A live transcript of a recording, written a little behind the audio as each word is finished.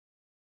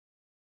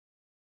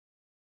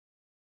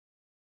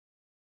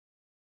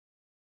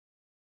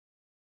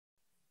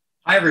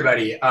Hi,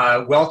 everybody.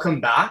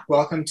 Welcome back.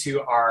 Welcome to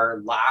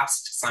our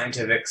last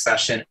scientific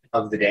session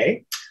of the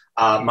day.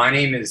 My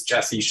name is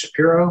Jesse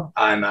Shapiro.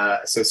 I'm an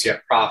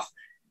associate prof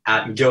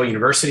at McGill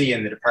University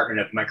in the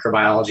Department of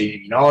Microbiology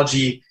and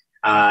Immunology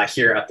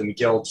here at the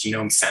McGill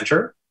Genome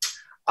Center.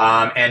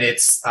 And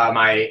it's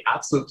my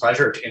absolute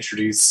pleasure to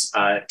introduce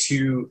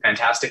two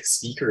fantastic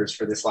speakers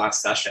for this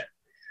last session,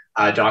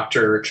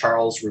 Dr.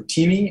 Charles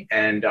Rotimi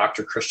and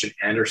Dr. Kristian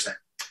Andersen.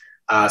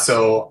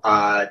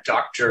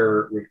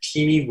 Dr.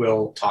 Rotimi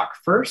will talk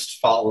first,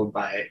 followed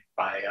by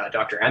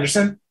Dr.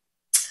 Andersen.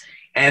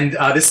 And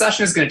this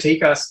session is going to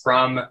take us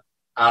from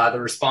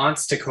the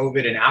response to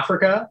COVID in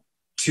Africa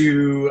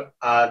to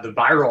the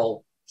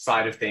viral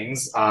side of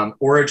things,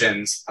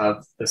 origins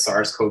of the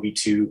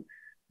SARS-CoV-2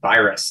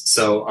 virus.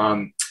 So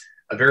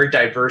a very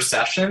diverse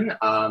session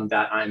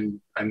that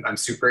I'm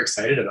super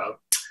excited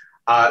about.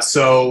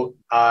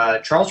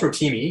 Charles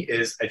Rotimi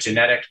is a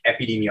genetic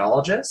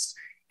epidemiologist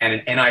and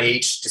an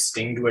NIH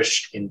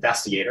distinguished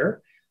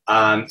investigator.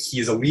 He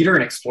is a leader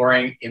in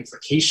exploring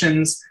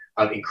implications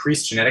of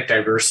increased genetic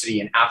diversity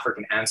in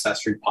African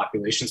ancestry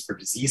populations for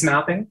disease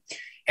mapping,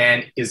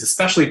 and is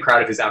especially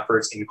proud of his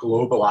efforts in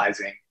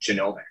globalizing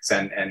genomics.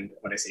 And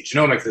when I say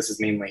genomics, this is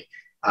mainly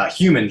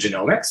human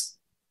genomics.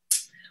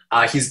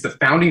 He's the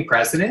founding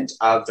president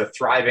of the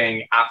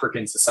thriving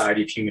African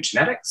Society of Human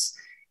Genetics,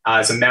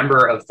 as a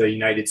member of the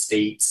United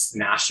States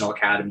National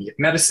Academy of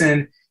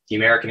Medicine, the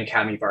American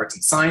Academy of Arts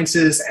and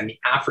Sciences, and the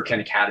African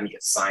Academy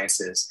of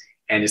Sciences,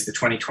 and is the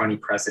 2020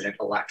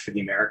 president-elect for the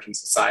American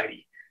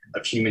Society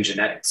of Human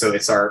Genetics. So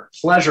it's our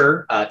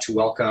pleasure to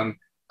welcome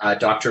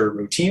Dr.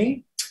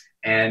 Rotimi,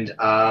 and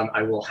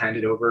I will hand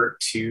it over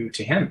to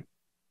him.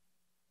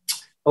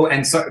 Oh,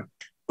 and so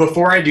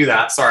before I do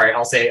that, sorry,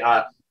 I'll say,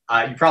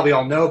 you probably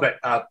all know,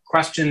 but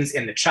questions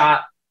in the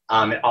chat,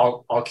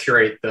 I'll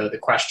curate the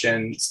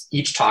questions.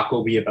 Each talk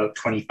will be about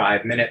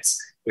 25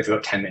 minutes with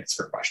about 10 minutes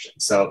for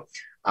questions. So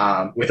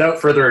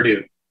without further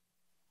ado,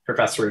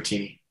 Professor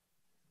Rotimi.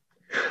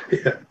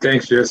 Yeah,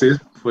 thanks, Jesse,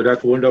 for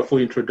that wonderful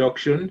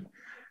introduction.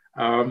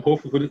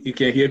 Hopefully you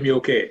can hear me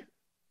okay.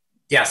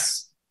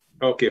 Yes.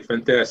 Okay,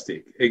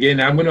 fantastic.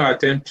 Again, I'm going to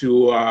attempt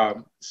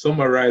to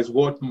summarize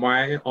what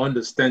my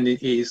understanding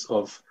is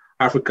of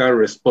Africa's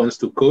response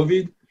to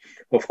COVID.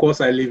 Of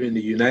course, I live in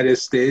the United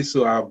States,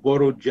 so I've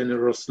borrowed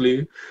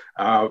generously,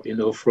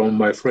 from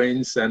my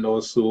friends and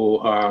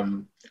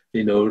also,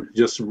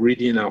 just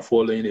reading and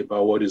following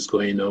about what is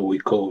going on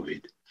with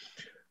COVID.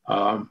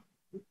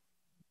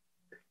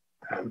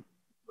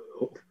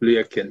 Hopefully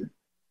I can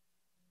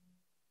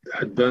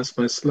advance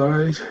my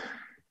slide.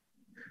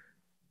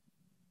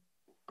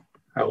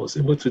 I was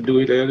able to do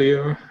it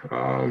earlier.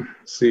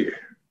 Let's see.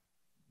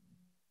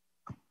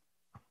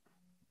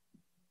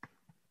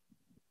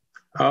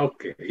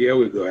 Okay, here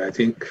we go. I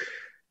think,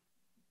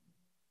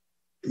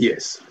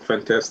 yes,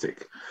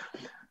 fantastic.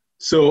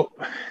 So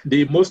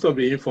most of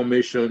the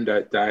information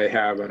that I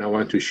have and I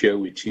want to share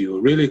with you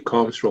really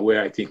comes from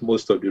where I think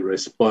most of the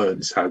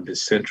response has been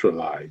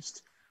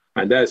centralized.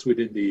 And that's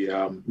within the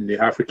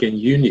African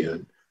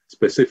Union,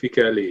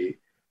 specifically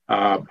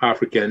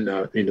African,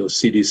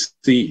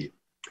 CDC.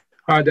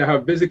 They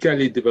have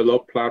basically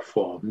developed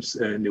platforms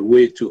and a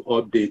way to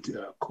update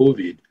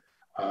COVID,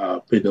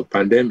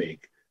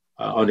 pandemic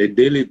on a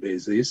daily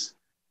basis,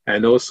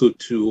 and also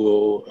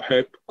to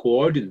help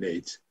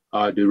coordinate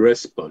the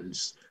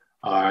response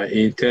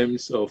in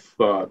terms of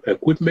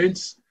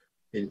equipment,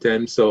 in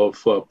terms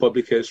of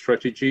public health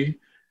strategy,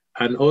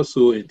 and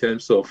also in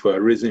terms of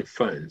raising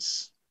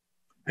funds.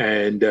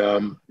 And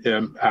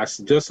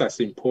just as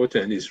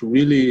important is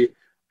really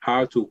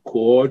how to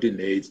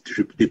coordinate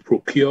the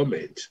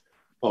procurement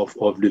of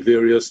the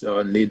various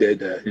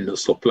needed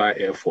supply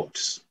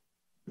efforts.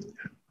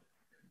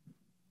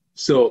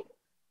 So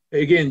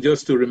again,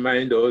 just to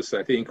remind us,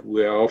 I think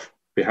we're all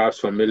perhaps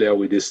familiar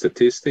with the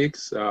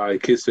statistics, a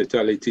case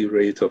fatality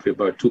rate of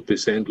about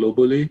 2%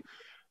 globally.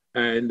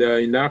 And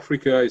in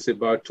Africa, it's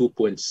about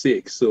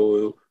 2.6.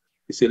 So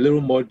it's a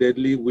little more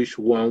deadly, which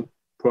one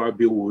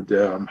probably would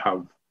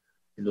have,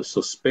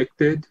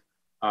 suspected,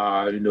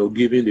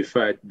 given the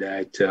fact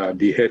that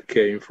the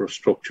healthcare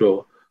infrastructure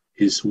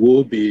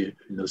will be,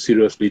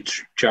 seriously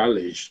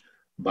challenged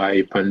by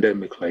a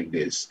pandemic like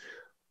this.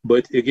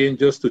 But again,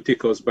 just to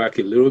take us back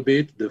a little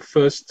bit, the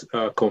first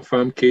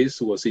confirmed case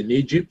was in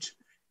Egypt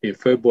in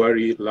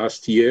February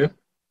last year.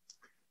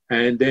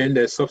 And then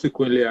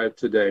subsequently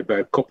after that, about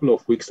a couple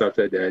of weeks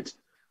after that,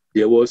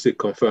 there was a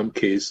confirmed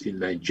case in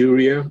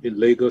Nigeria, in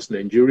Lagos,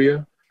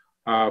 Nigeria,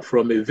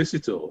 from a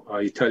visitor,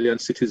 an Italian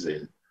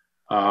citizen.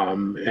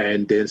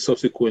 And then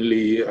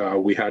subsequently,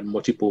 we had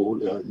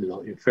multiple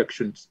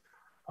infections,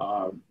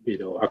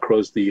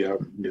 across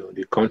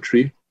the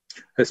country.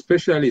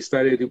 Especially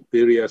started in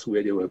areas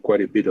where there were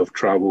quite a bit of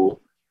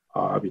travel,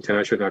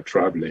 international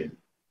traveling.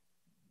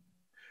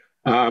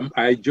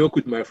 I joke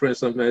with my friends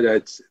sometimes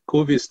that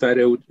COVID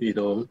started,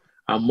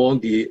 among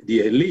the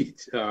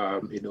elite,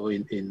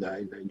 in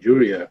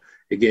Nigeria.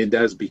 Again,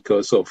 that's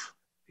because of,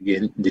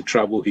 the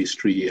travel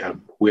history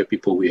where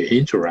people were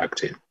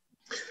interacting.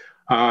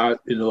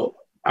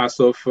 As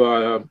of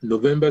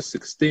November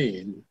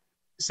 16,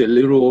 it's a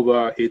little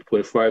over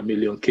 8.5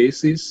 million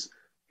cases.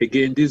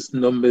 Again, these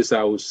numbers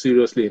I would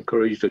seriously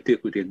encourage you to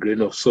take with a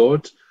grain of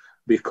salt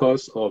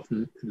because of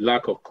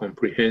lack of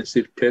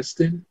comprehensive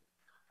testing.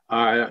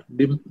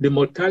 The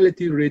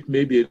mortality rate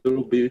may be a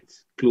little bit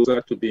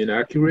closer to being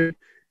accurate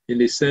in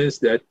the sense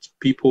that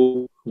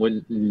people,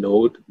 when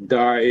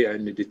die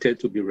and they tend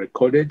to be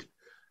recorded,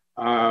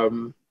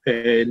 about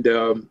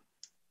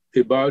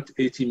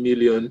 80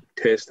 million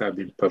tests have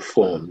been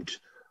performed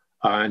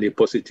and a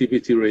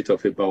positivity rate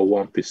of about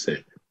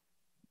 1%.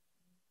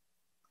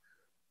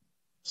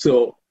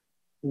 So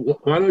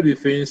one of the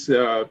things,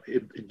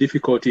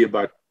 difficulty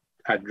about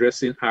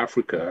addressing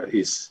Africa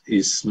is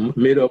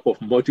made up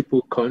of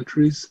multiple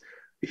countries,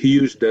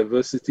 huge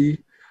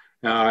diversity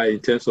in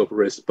terms of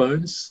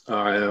response,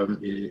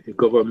 in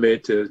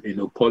government,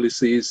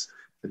 policies.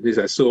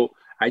 So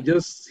I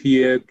just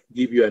here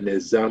give you an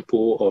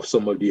example of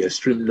some of the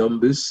extreme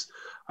numbers,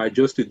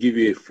 just to give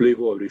you a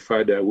flavor of the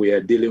fact that we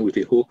are dealing with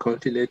a whole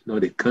continent,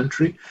 not a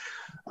country.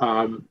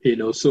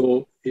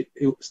 So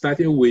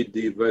starting with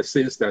the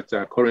vaccines that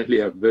are currently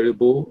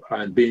available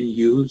and being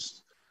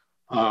used.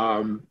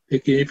 Again,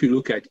 if you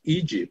look at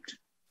Egypt,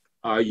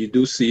 you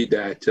do see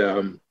that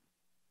in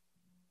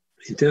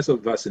terms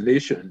of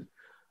vaccination,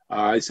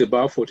 it's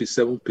about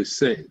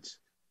 47%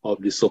 of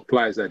the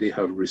supplies that they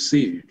have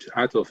received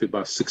out of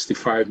about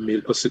 65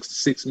 million or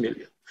 66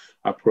 million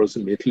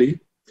approximately.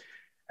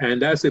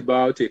 And that's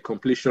about a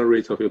completion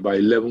rate of about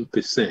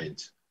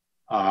 11%,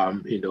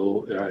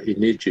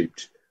 in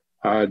Egypt.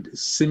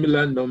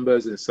 Similar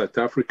numbers in South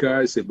Africa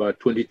is about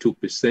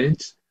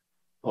 22%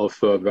 of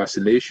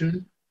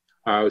vaccination.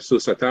 So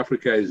South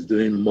Africa is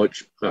doing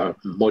much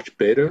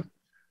better.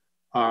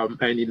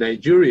 And in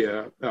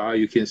Nigeria,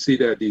 you can see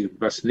that the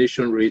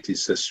vaccination rate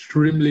is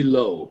extremely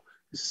low.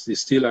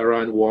 It's still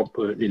around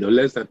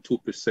less than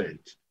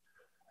 2%.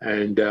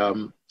 And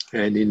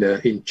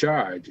in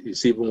Chad,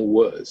 it's even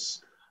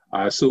worse.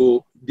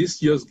 So this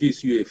just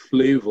gives you a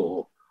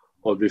flavor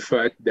of the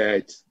fact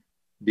that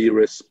the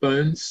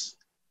response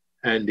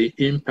and the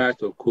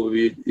impact of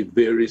COVID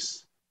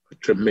varies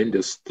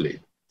tremendously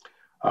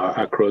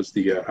across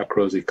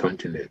the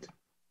continent.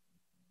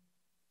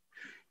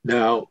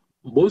 Now,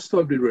 most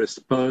of the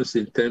response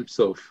in terms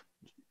of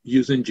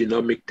using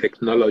genomic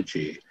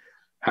technology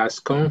has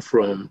come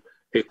from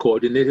a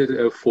coordinated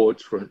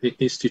effort from the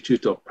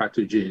Institute of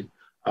Pathogen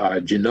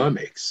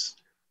Genomics,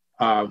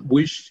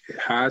 which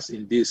has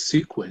indeed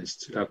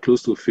sequenced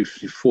close to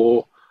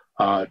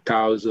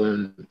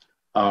 54,000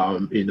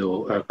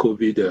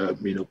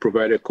 COVID,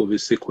 provided COVID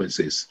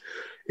sequences.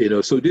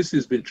 So this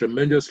has been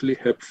tremendously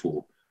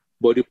helpful.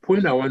 But the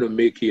point I want to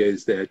make here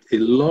is that a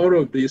lot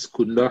of this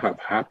could not have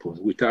happened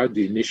without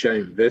the initial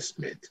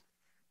investment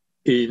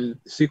in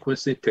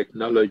sequencing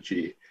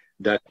technology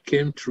that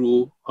came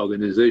through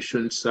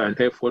organizations and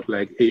effort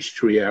like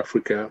H3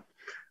 Africa,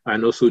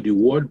 and also the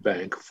World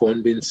Bank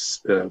funding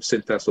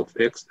centers of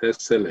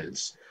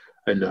excellence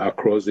and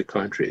across the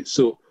country.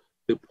 So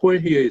the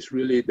point here is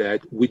really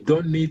that we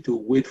don't need to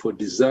wait for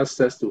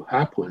disasters to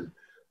happen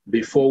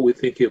before we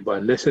think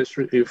about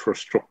necessary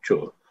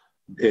infrastructure,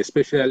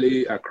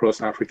 especially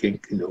across African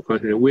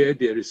countries where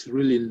there is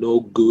really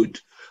no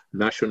good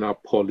national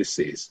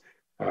policies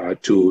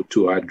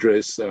to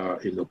address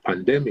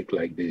pandemic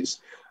like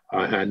this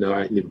and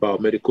in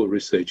biomedical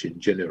research in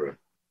general.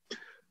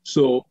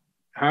 So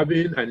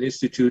having an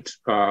institute,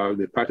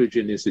 the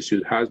Pathogen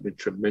Institute, has been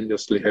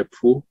tremendously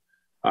helpful,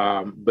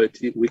 but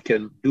we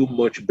can do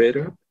much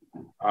better.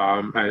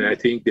 And I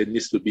think there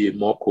needs to be a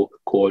more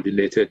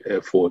coordinated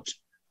effort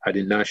at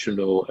the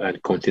national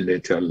and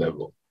continental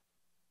level.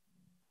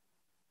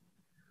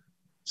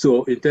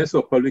 So in terms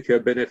of public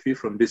health benefit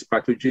from these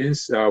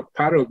pathogens,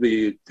 part of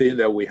the thing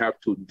that we have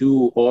to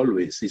do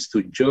always is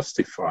to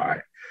justify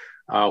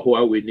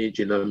why we need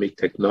genomic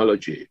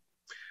technology.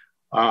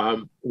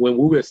 When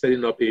we were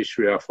setting up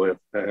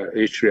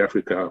H3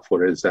 Africa,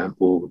 for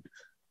example,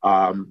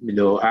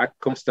 I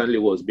constantly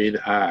was being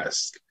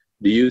asked,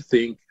 do you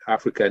think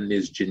Africa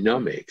needs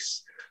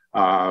genomics?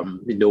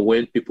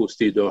 When people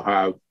still don't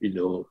have,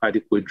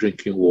 adequate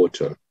drinking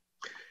water.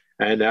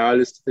 And I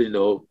always,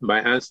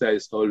 my answer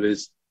is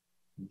always,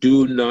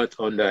 do not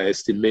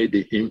underestimate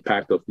the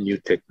impact of new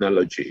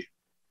technology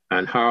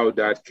and how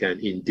that can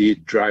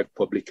indeed drive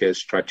public health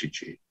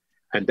strategy.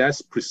 And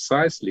that's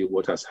precisely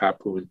what has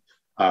happened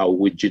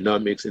with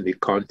genomics in the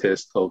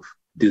context of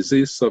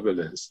disease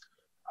surveillance,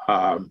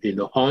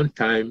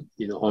 on-time,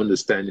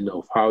 understanding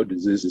of how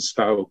diseases,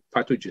 how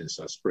pathogens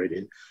are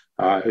spreading,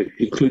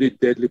 including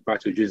deadly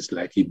pathogens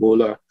like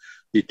Ebola.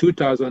 The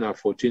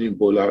 2014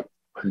 Ebola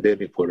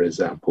pandemic, for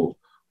example,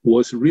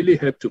 was really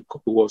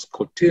was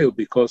curtailed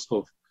because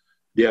of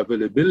the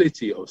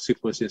availability of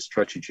sequencing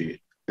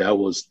strategy that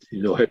was,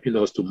 helping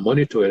us to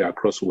monitor it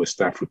across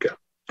West Africa.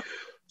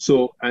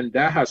 So, and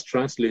that has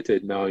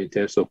translated now in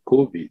terms of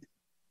COVID.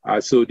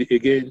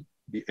 Again,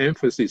 the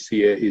emphasis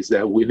here is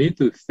that we need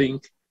to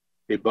think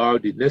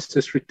about the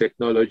necessary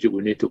technology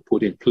we need to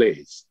put in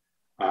place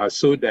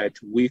so that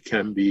we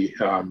can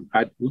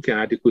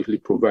adequately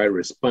provide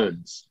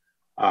response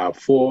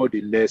for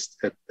the next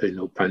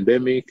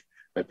epidemic,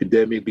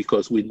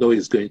 because we know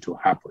it's going to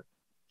happen.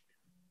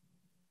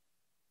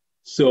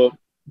 So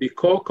the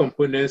core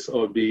components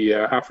of the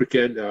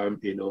African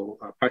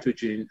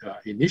pathogen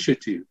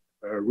initiative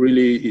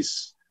really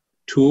is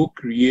to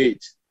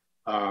create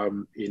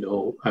and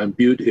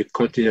build a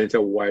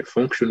continental-wide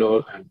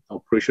functional and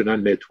operational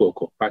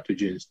network of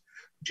pathogens,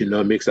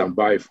 genomics, and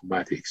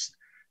bioinformatics.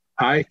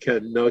 I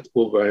cannot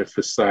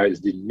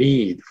overemphasize the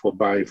need for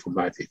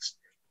bioinformatics.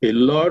 A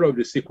lot of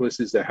the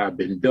sequences that have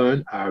been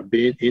done are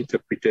being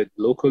interpreted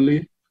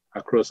locally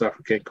across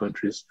African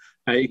countries.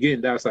 And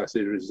again, that's as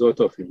a result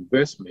of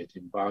investment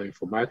in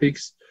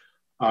bioinformatics.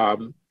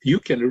 You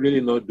can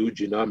really not do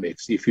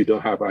genomics if you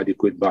don't have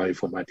adequate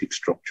bioinformatics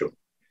structure.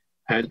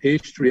 And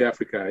H3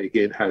 Africa,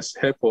 again, has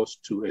helped us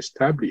to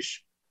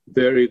establish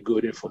very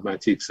good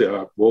informatics,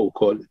 what we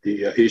call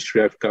the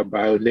H3 Africa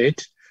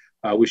BioNet,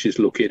 which is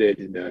located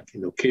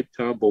in Cape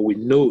Town, but with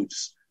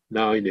nodes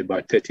now in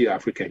about 30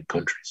 African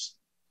countries.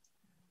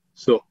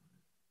 So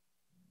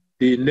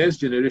the Next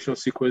Generation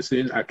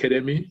Sequencing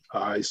Academy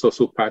is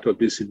also part of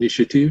this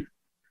initiative.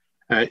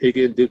 And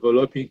again,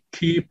 developing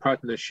key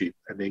partnership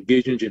and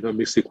engaging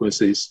genomic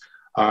sequences,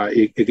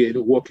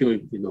 again,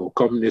 working with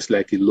companies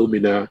like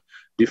Illumina,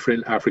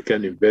 different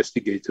African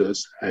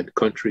investigators and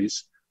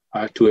countries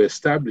to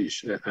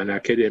establish an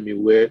academy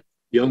where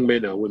young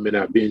men and women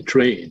are being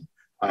trained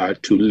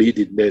to lead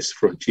the next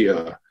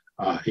frontier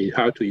in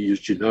how to use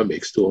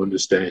genomics to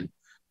understand,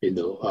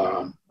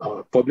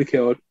 public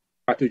health,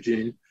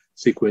 pathogen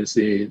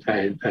sequencing,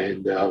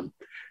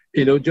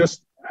 and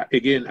just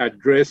again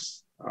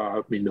address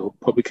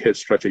public health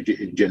strategy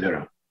in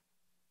general.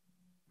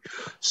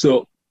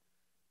 So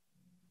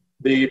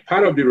the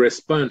part of the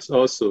response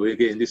also,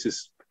 again, this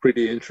is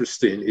pretty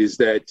interesting, is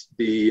that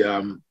the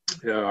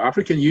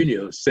African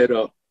Union set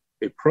up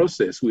a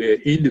process where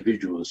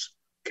individuals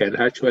can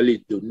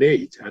actually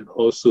donate, and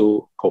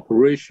also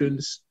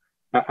corporations,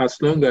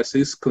 as long as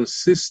it's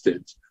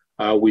consistent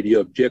with the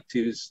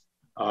objectives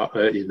of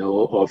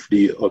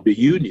the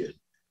union.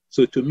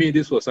 So to me,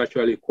 this was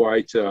actually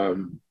quite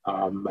an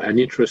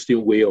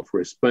interesting way of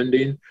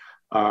responding,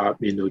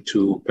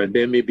 to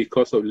pandemic,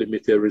 because of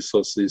limited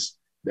resources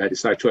that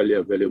is actually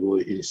available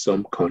in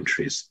some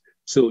countries.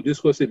 So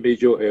this was a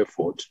major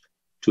effort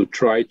to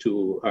try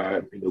to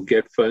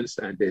get funds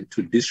and then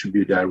to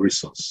distribute that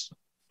resource.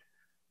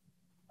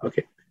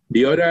 Okay.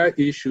 The other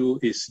issue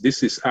is,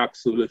 this is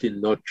absolutely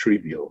not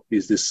trivial,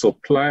 is the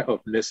supply of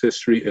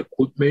necessary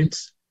equipment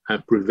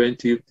and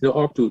preventive,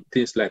 up to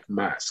things like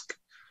masks.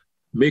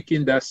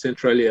 Making that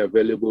centrally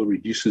available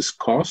reduces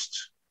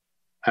costs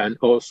and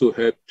also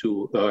help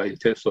to in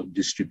terms of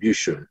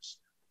distributions.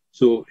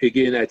 So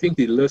again, I think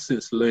the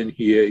lessons learned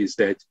here is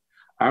that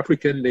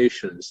African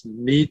nations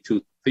need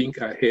to think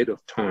ahead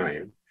of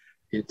time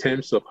in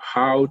terms of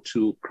how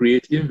to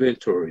create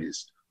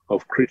inventories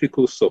of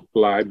critical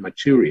supply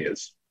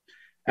materials,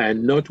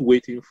 and not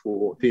waiting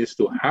for things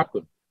to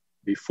happen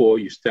before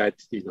you start,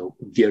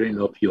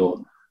 gearing up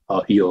your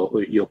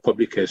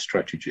public health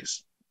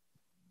strategies.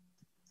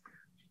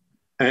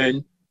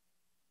 And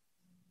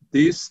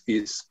this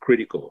is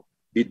critical.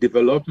 The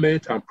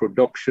development and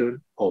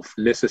production of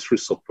necessary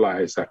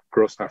supplies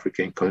across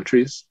African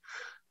countries,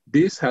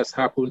 this has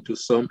happened to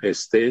some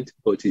extent,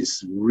 but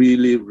is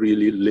really,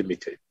 really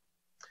limited.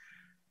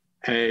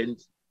 And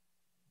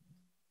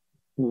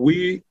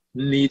we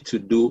need to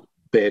do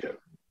better.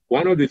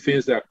 One of the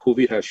things that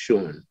COVID has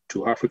shown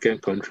to African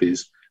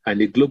countries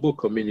and the global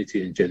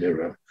community in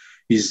general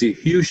is the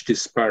huge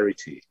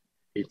disparity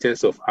in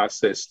terms of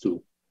access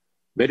to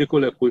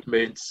medical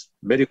equipment,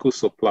 medical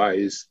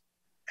supplies,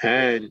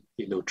 and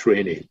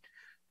training.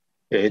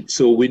 And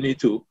so we need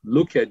to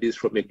look at this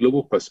from a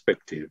global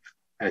perspective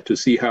and to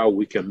see how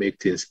we can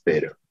make things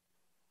better.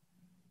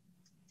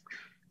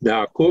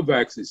 Now,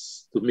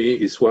 COVAX to me,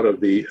 is one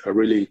of the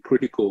really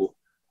critical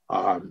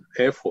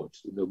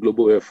efforts,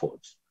 global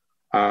efforts,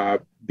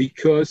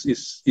 because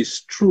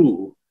it's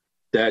true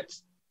that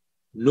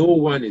no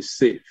one is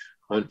safe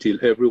until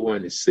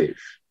everyone is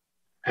safe.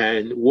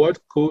 And what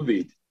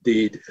COVID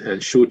did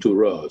and showed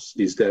to us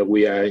is that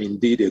we are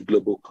indeed a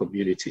global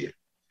community.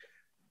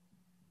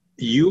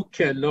 You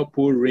cannot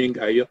put ring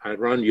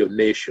around your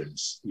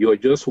nations. You're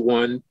just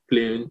one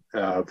plane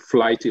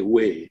flight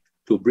away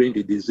to bring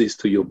the disease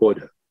to your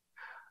border.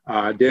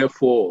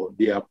 Therefore,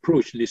 the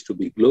approach needs to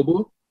be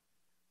global,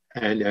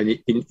 and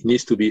it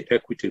needs to be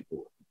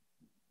equitable.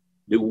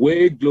 The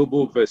way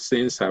global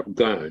vaccines have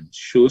gone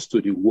shows to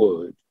the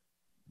world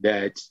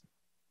that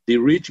the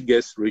rich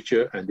gets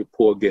richer and the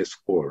poor gets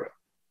poorer.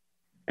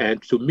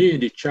 And to me,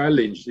 the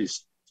challenge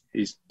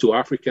is to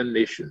African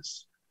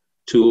nations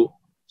to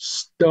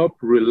stop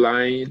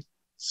relying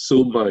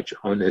so much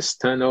on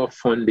external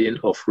funding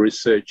of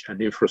research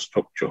and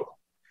infrastructure,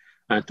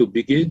 and to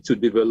begin to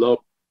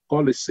develop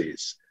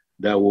policies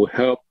that will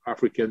help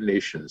African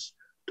nations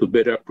to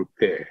better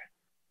prepare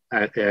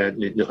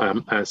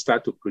and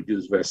start to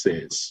produce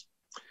vaccines.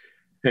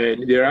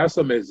 And there are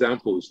some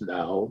examples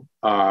now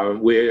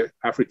where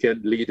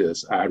African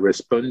leaders are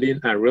responding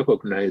and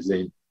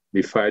recognizing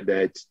the fact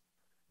that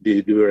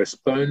the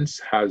response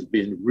has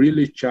been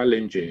really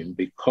challenging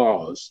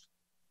because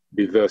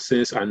the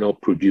vaccines are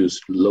not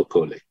produced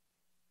locally.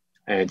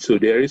 And so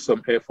there is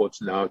some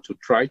efforts now to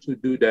try to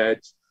do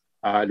that.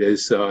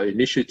 There's an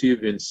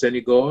initiative in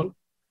Senegal,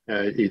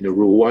 in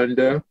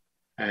Rwanda,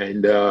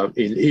 and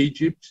in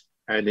Egypt,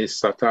 and in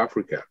South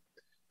Africa.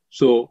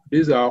 So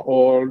these are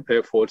all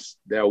efforts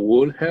that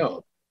will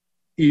help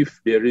if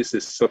there is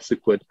a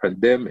subsequent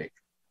pandemic,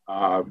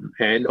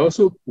 and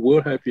also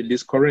will help in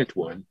this current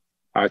one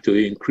to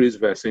increase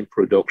vaccine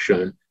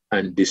production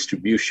and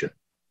distribution.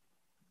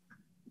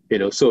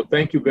 So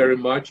thank you very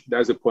much.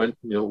 That's the point,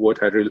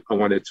 what I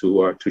wanted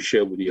to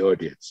share with the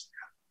audience.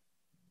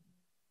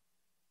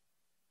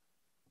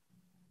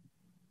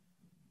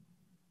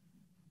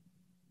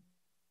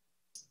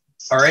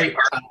 All right,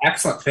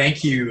 excellent.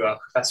 Thank you,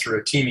 Professor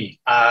Rotimi.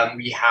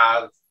 We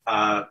have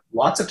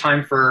lots of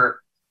time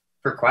for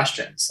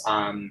questions.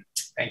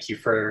 Thank you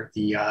for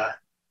the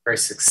very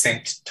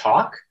succinct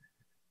talk.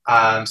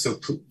 So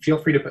feel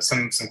free to put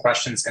some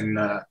questions in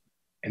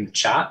the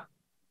chat.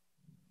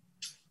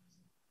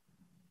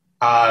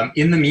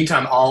 In the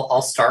meantime,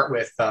 I'll start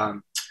with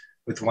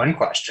one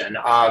question.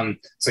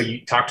 So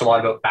you talked a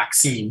lot about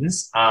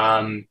vaccines,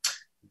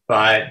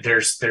 but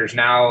there's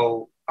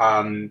now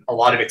a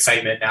lot of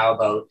excitement now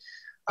about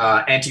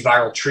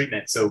antiviral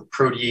treatment, so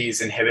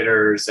protease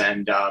inhibitors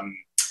and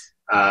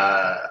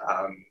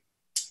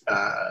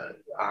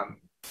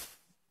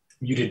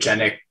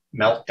mutagenic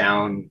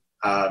meltdown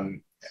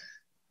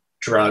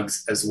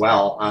drugs as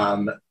well.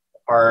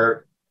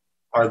 Are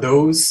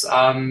those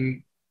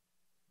going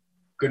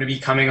to be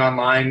coming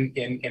online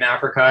in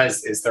Africa?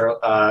 Is there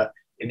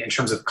in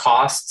terms of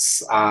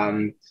costs?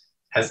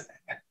 Has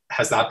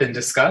that been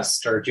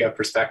discussed, or do you have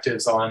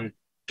perspectives on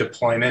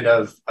deployment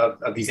of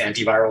these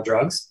antiviral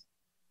drugs?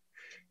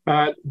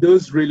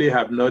 Those really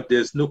have not.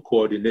 There's no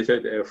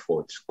coordinated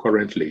effort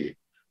currently,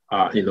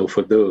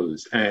 for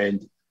those.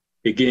 And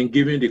again,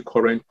 given the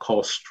current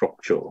cost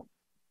structure,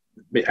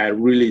 I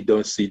really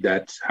don't see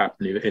that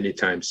happening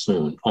anytime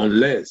soon,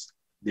 unless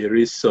there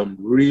is some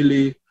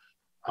really,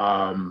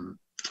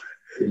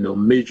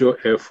 major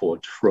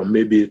effort from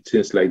maybe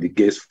things like the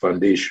Gates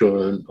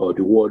Foundation or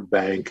the World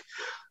Bank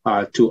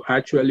to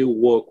actually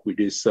work with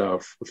these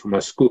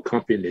pharmaceutical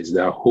companies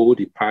that hold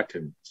the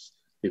patents,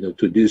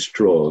 to this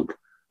drug,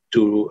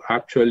 to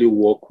actually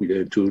work with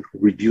them to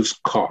reduce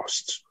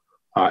costs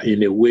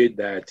in a way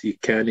that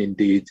it can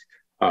indeed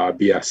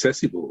be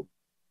accessible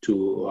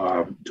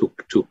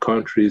to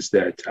countries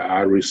that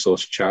are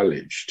resource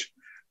challenged.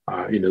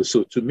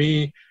 So to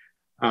me,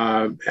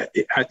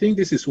 I think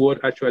this is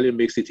what actually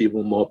makes it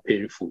even more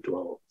painful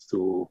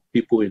to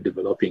people in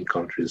developing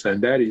countries,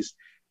 and that is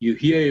you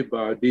hear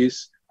about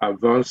this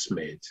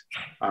advancement,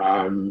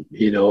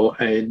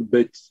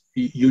 but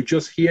you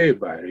just hear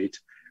about it,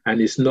 and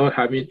it's not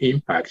having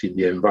impact in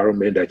the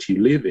environment that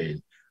you live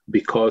in,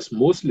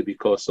 mostly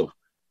because of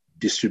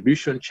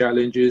distribution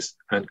challenges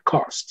and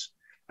costs,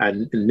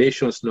 and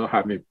nations not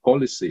having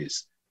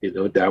policies,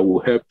 that will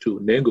help to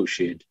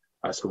negotiate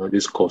some of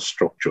these cost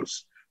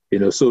structures.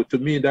 So to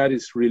me, that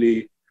is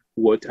really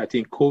what I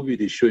think COVID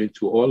is showing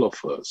to all of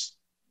us,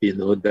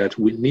 that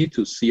we need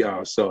to see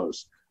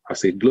ourselves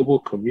as a global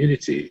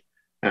community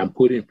and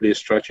put in place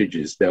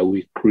strategies that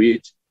we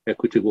create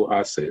equitable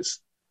access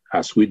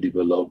as we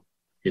develop,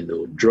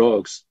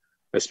 drugs,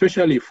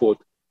 especially for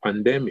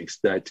pandemics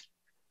that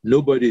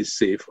nobody is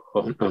safe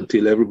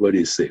until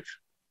everybody is safe.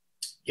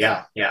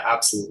 Yeah,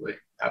 absolutely.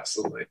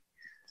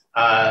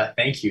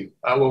 Thank you.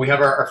 Well, we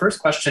have our first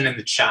question in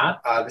the chat.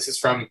 This is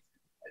from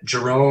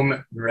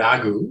Jerome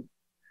Nriagu,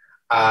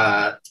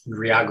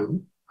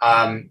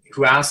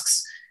 who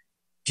asks,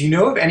 do you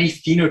know of any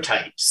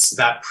phenotypes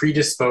that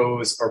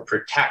predispose or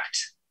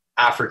protect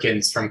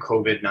Africans from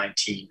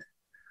COVID-19?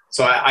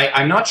 So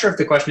I'm not sure if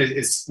the question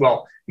is,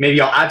 well, maybe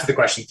I'll add to the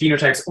question,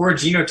 phenotypes or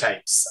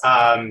genotypes,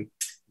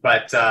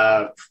 but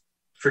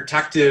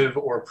protective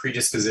or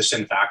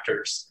predisposition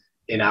factors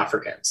in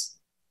Africans.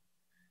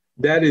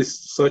 That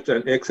is such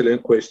an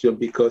excellent question,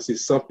 because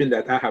it's something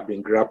that I have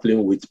been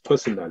grappling with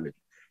personally.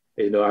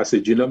 As a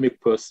genomic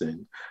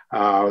person,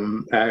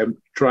 I'm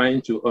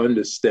trying to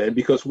understand,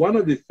 because one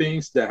of the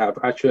things that have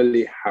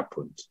actually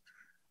happened,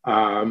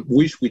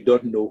 which we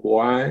don't know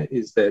why,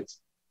 is that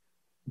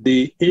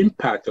the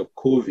impact of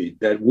COVID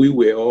that we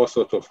were all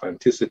sort of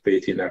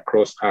anticipating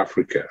across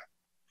Africa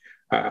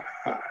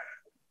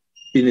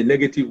in a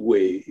negative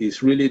way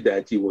is really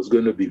that it was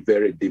going to be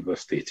very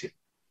devastating,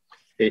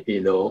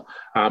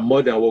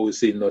 more than what we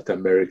see in North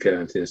America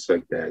and things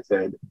like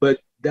that.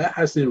 But that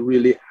hasn't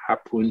really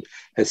happened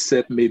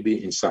except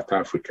maybe in South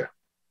Africa,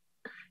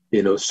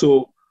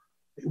 so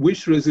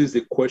which raises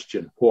the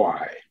question,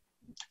 why?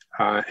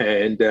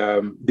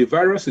 The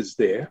virus is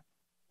there,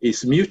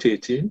 it's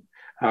mutating,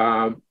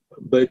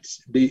 but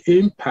the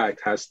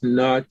impact has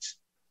not,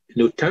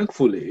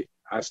 thankfully,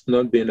 has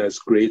not been as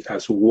great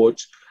as what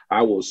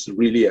I was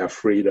really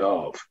afraid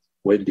of,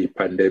 when the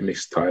pandemic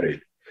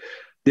started.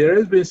 There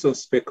has been some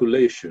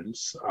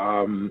speculations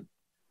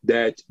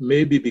that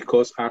maybe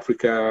because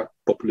Africa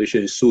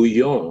population is so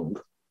young,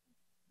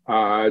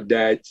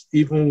 that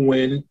even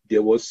when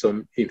there was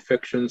some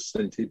infections,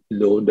 and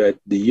that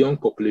the young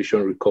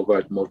population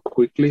recovered more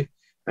quickly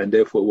and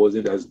therefore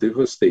wasn't as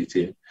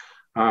devastating.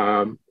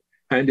 And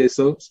there's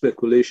some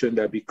speculation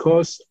that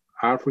because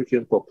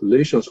African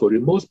populations, for the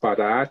most part,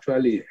 are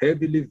actually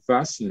heavily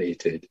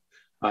vaccinated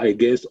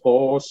against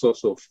all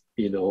sorts of,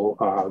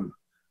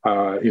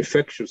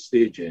 infectious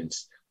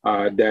agents,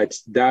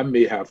 that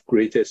may have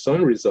created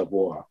some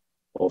reservoir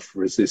of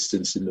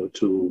resistance,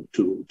 to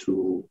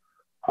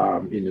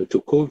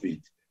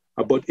COVID.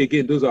 But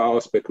again, those are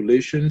our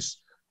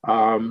speculations.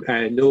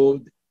 I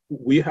know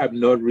we have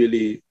not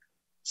really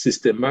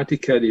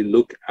systematically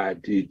looked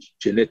at the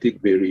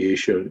genetic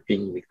variation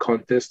in the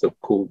context of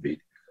COVID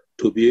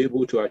to be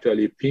able to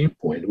actually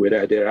pinpoint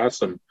whether there are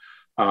some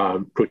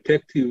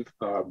protective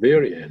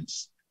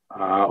variants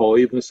or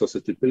even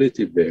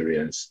susceptibility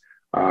variants,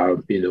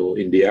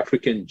 in the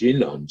African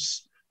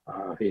genomes,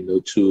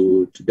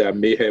 that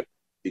may have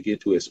begin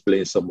to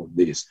explain some of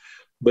this.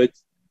 But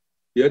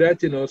the other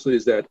thing also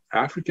is that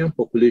African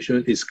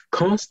population is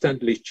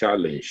constantly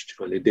challenged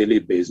on a daily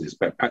basis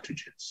by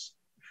pathogens.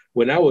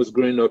 When I was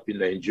growing up in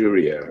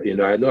Nigeria,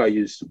 I know I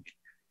used to,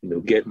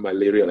 get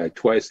malaria like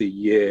twice a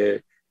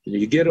year.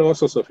 You get all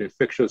sorts of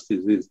infectious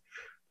disease.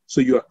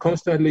 So you are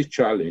constantly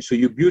challenged. So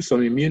you build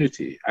some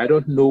immunity. I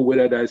don't know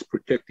whether that is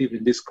protective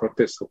in this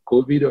context of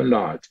COVID or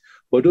not,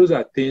 but those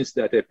are things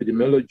that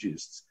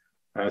epidemiologists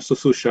and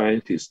social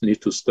scientists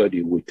need to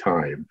study with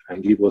time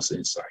and give us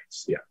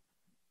insights. Yeah.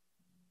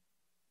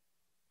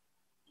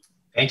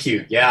 Thank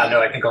you. Yeah,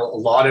 no, I think a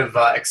lot of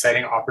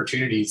exciting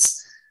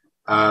opportunities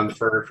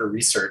for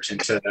research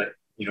into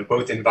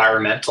both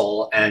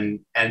environmental and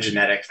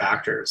genetic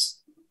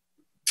factors,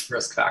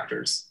 risk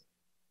factors.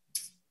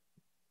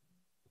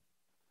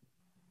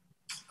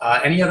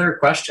 Any other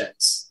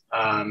questions?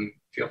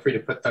 Feel free to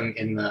put them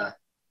in the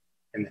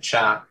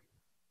chat.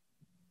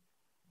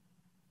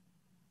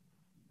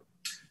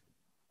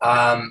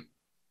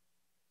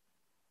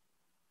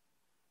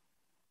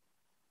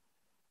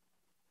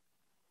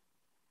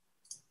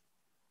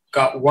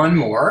 Got one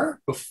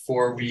more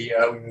before we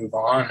move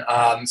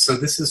on. So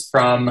this is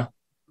from,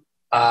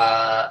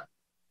 I'm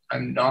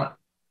not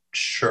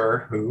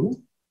sure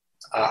who,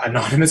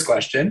 anonymous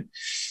question.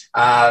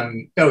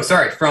 From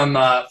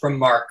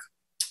Mark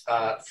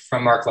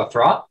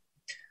Lathrop.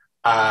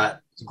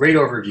 Great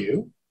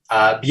overview.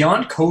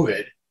 Beyond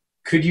COVID,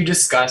 could you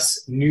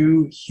discuss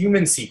new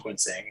human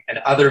sequencing and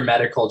other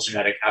medical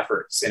genetic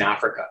efforts in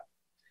Africa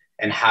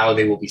and how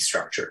they will be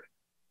structured?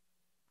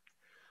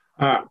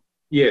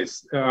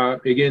 Yes.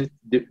 Again,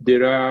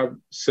 there are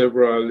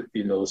several,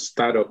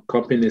 startup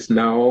companies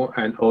now,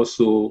 and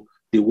also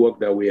the work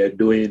that we are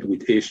doing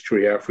with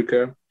H3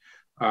 Africa,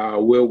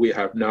 where we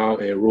have now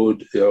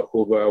enrolled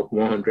over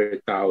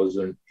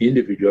 100,000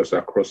 individuals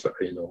across,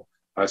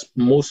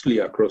 mostly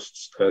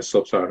across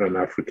sub-Saharan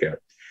Africa.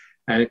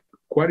 And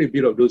quite a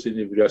bit of those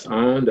individuals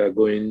are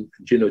undergoing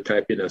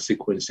genotyping and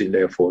sequencing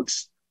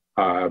efforts,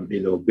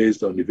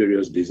 based on the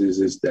various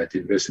diseases that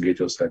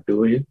investigators are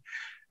doing.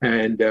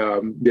 And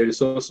there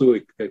is also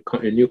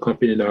a new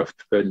company now,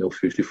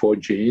 54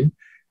 Gene,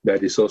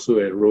 that is also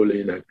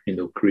enrolling and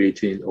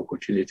creating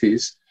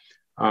opportunities.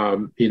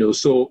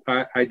 So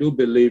I do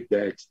believe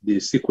that the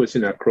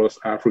sequencing across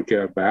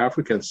Africa by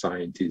African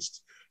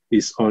scientists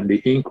is on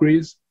the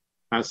increase.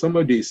 And some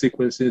of the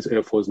sequencing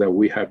efforts that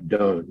we have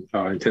done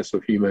in terms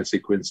of human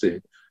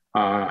sequencing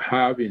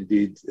have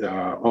indeed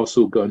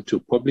also gone to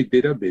public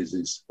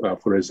databases.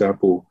 For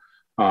example,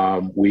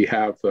 we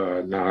have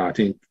now, I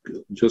think,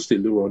 just a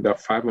little under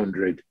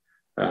 500,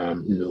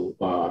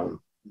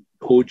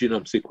 whole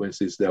genome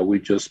sequences that we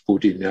just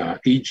put in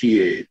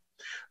EGA,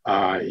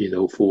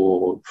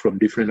 from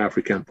different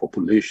African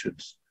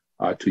populations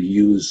to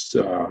use,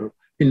 to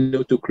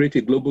create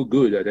a global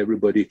good that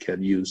everybody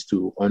can use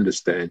to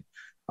understand,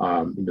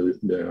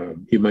 the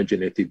human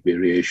genetic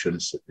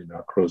variations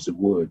across the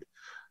world.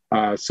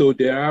 So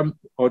there are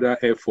other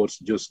efforts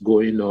just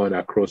going on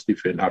across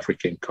different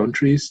African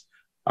countries.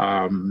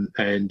 And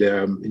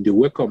the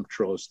Wellcome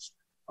Trust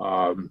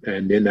and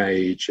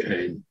NIH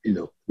and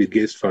the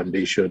Gates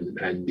Foundation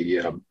and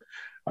the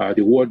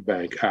World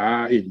Bank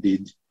are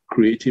indeed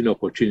creating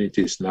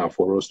opportunities now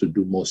for us to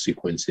do more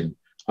sequencing,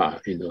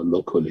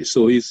 locally.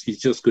 So it's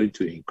just going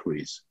to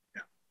increase.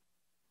 Yeah.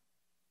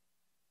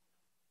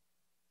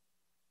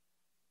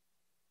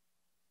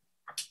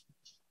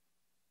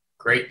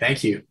 Great,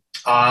 thank you.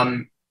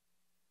 I'll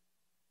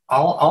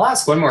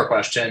ask one more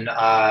question,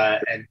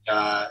 and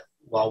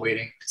while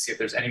waiting to see if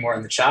there's any more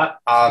in the chat.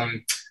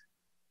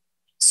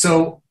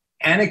 So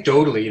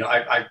anecdotally,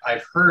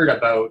 I've heard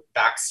about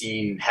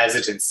vaccine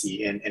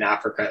hesitancy in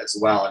Africa as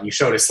well. And you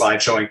showed a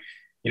slide showing,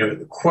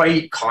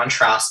 quite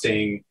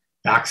contrasting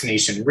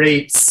vaccination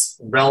rates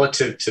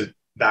relative to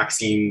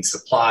vaccine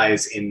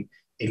supplies in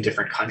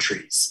different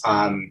countries.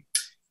 And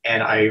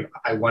I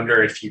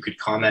wonder if you could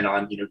comment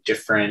on,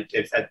 different,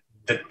 if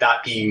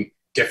that being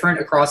different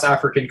across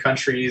African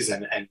countries,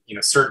 and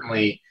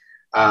certainly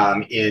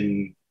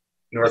in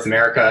North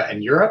America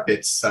and Europe,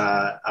 it's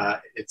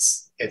a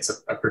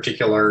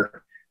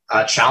particular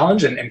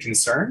challenge and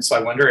concern. So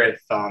I wonder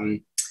if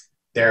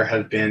there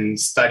have been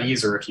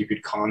studies, or if you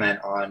could comment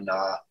on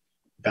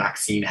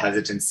vaccine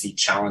hesitancy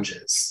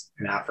challenges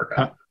in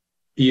Africa.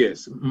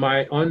 Yes,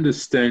 my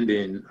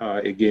understanding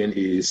again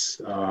is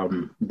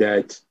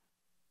that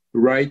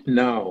right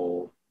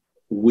now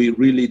we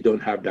really don't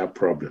have that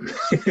problem.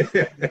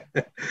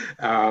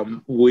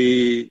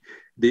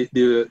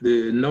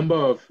 The number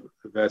of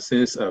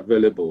vaccines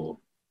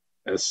available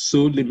is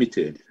so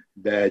limited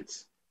that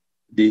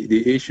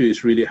the issue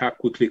is really how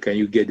quickly can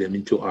you get them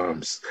into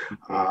arms,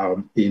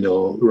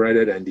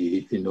 rather than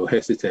the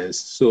hesitance.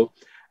 So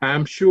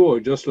I'm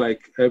sure, just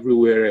like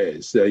everywhere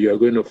else, that you're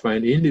going to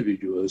find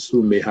individuals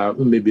who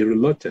may be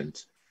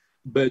reluctant.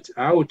 But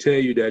I will tell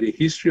you that the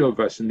history of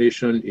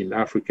vaccination in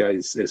Africa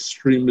is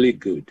extremely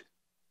good.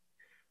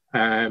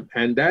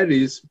 And that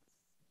is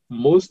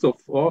most of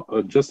all,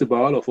 or just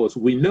about all of us,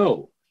 we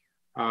know.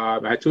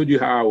 I told you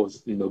how I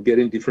was,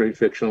 getting different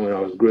infection when I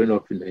was growing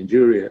up in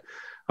Nigeria.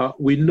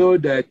 We know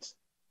that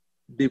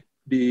the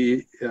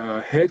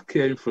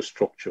healthcare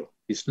infrastructure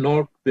is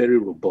not very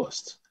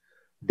robust.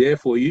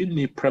 Therefore, you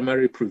need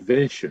primary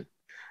prevention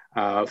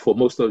for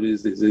most of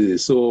these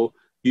diseases. So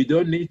you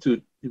don't need to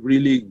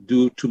really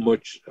do too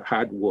much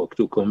hard work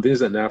to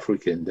convince an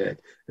African that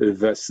a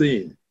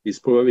vaccine is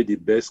probably the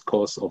best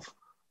course of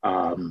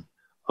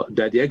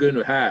that they're going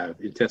to have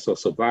in terms of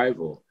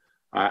survival,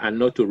 and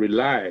not to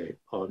rely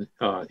on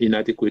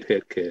inadequate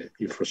healthcare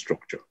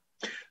infrastructure.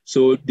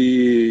 So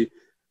the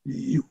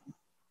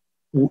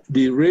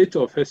rate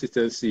of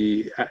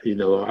hesitancy,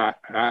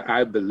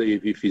 I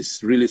believe, if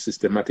it's really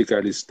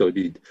systematically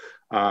studied,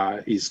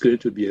 is going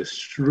to be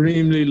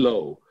extremely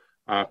low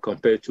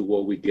compared to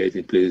what we get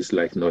in places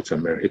like North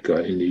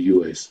America, in the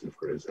US,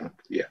 for example.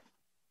 Yeah.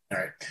 All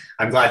right.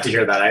 I'm glad to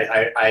hear that.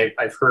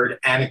 I've heard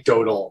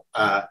anecdotal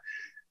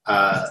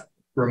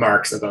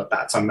remarks about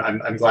that. So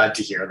I'm glad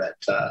to hear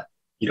that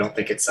you don't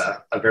think it's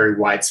a very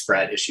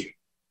widespread issue.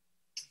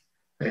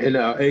 And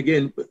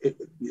again,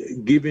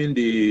 given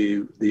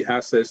the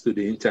access to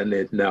the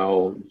internet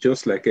now,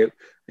 just like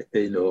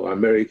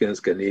Americans,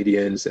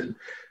 Canadians, and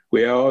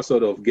we are all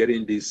sort of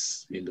getting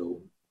this,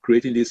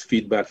 creating this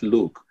feedback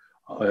loop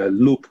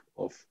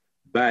of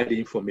bad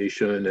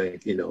information,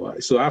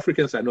 and so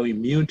Africans are not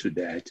immune to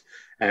that,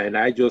 and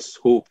I just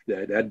hope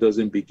that that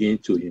doesn't begin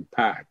to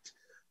impact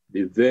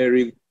the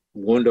very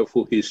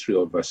wonderful history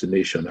of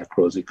vaccination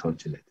across the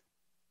continent.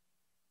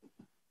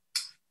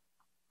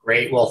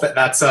 Great. Well,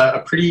 that's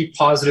a pretty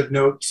positive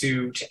note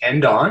to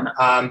end on.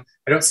 I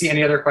don't see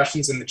any other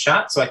questions in the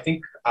chat, so I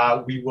think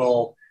we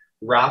will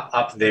wrap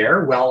up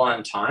there, well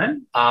on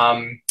time,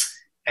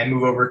 and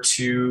move over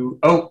to,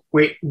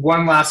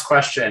 one last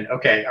question.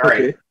 Okay, all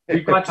right.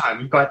 We've got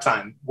time.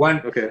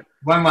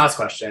 One last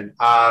question.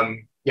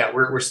 Yeah,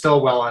 we're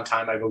still well on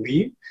time, I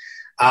believe.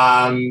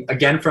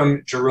 Again,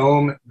 from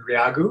Jerome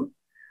Nriagu,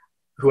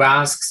 who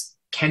asks,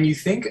 can you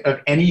think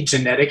of any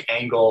genetic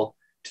angle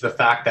to the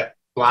fact that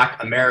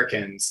Black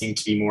Americans seem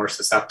to be more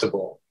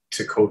susceptible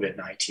to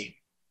COVID-19?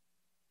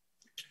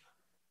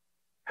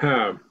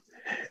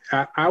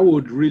 I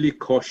would really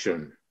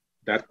caution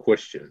that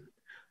question.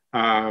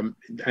 And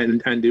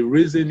the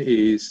reason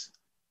is,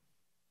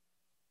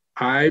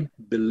 I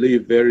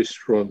believe very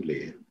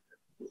strongly,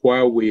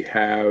 while we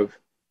have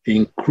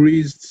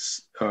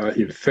increased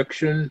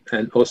infection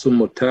and also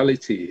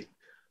mortality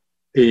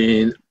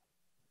in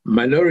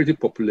minority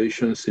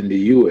populations in the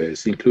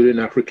US, including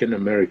African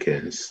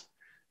Americans,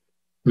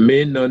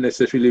 may not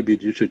necessarily be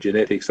due to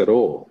genetics at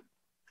all.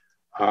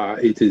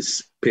 It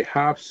is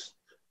perhaps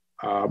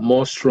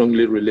more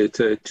strongly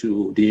related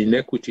to the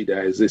inequity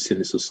that exists in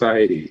the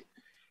society.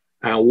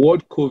 And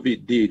what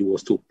COVID did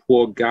was to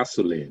pour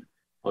gasoline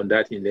on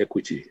that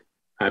inequity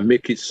and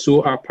make it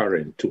so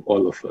apparent to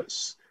all of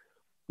us.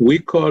 We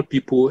call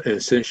people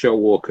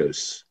essential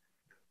workers,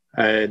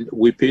 and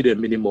we pay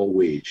them minimum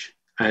wage.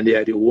 And they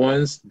are the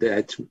ones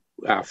that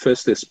are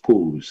first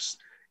exposed,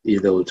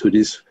 to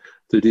these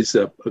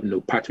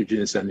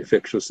pathogens and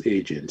infectious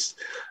agents.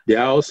 They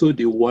are also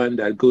the one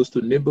that goes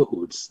to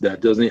neighborhoods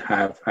that doesn't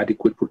have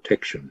adequate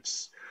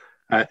protections.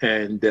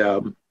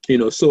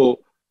 So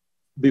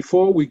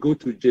before we go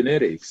to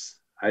genetics,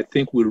 I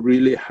think we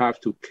really have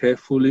to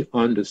carefully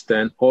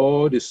understand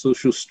all the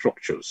social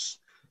structures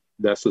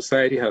that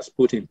society has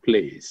put in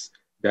place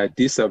that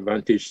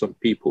disadvantage some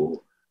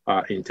people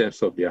in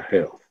terms of their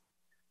health.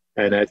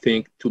 And I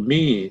think, to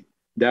me,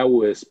 that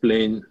will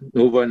explain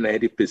over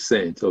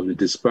 90% of the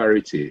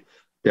disparity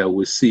that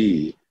we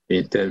see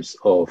in terms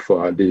of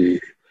the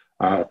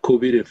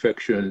COVID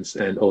infections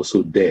and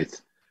also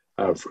death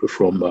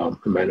from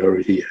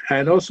minority.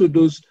 And also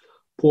those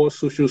poor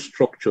social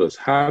structures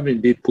have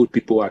indeed put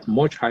people at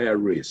much higher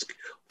risk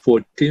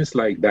for things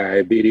like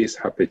diabetes,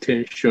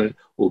 hypertension,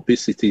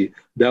 obesity,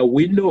 that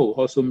we know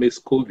also makes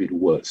COVID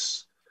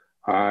worse.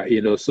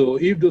 So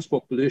if those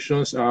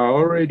populations are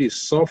already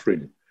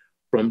suffering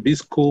from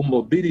these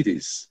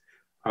comorbidities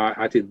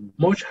at a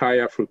much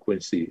higher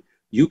frequency,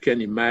 you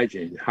can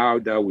imagine how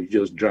that will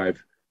just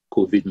drive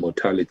COVID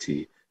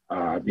mortality,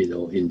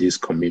 in these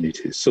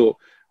communities. So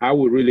I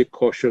would really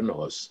caution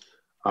us,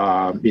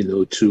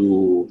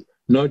 to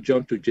not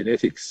jump to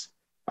genetics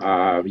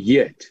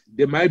yet.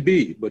 There might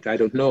be, but I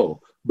don't know.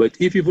 But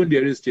if even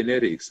there is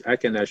genetics, I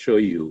can assure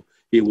you,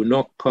 it will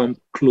not come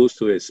close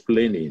to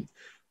explaining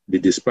the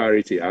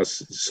disparity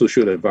as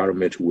social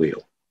environment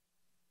will.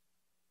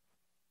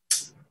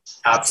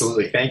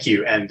 Absolutely, thank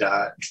you. And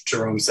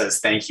Jerome says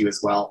thank you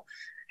as well.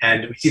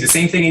 And we see the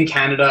same thing in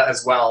Canada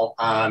as well.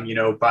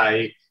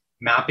 By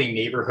mapping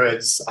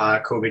neighborhoods,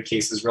 COVID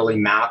cases really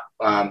map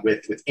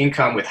with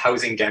income, with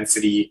housing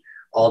density,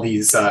 all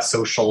these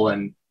social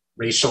and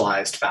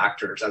racialized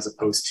factors as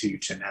opposed to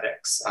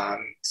genetics.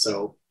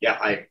 So yeah,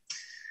 I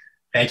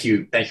thank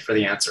you for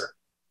the answer.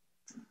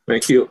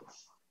 Thank you.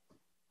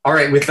 All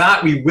right, with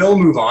that, we will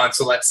move on.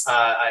 So let's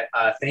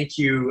thank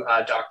you,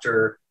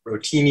 Dr.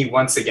 Rotimi,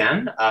 once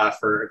again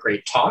for a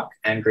great talk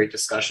and great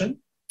discussion.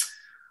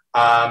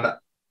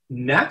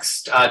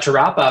 Next, to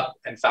wrap up,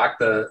 in fact,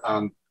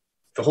 the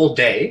whole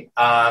day,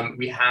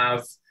 we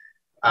have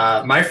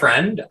my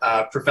friend,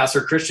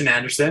 Professor Kristian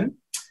Andersen,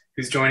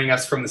 who's joining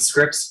us from the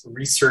Scripps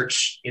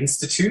Research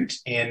Institute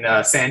in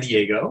San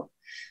Diego.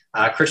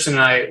 Kristian and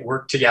I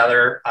worked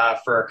together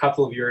for a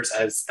couple of years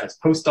as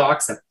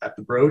postdocs at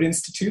the Broad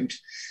Institute,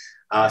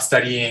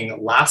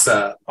 studying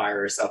Lassa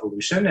virus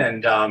evolution.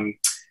 And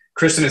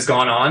Kristian has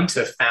gone on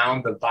to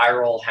found the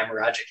Viral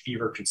Hemorrhagic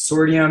Fever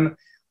Consortium,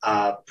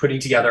 putting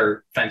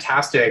together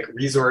fantastic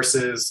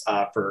resources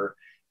for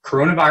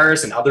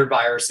coronavirus and other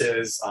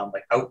viruses,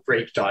 like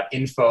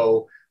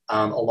outbreak.info,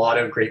 a lot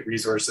of great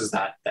resources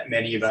that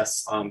many of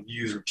us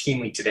use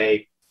routinely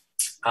today.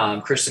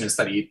 Kristian has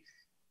studied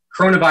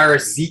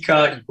coronavirus,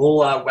 Zika,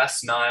 Ebola,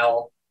 West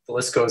Nile, the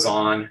list goes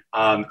on.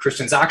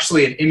 Kristian's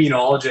actually an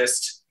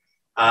immunologist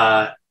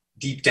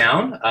deep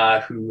down,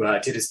 who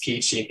did his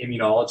PhD in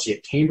immunology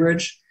at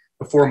Cambridge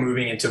before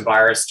moving into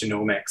virus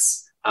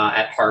genomics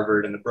at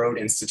Harvard and the Broad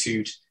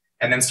Institute,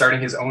 and then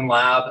starting his own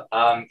lab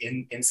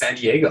in San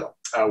Diego,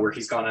 where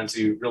he's gone on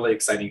to really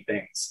exciting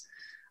things.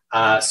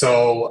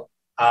 So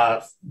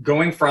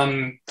going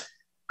from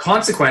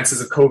consequences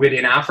of COVID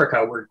in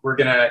Africa, we're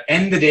going to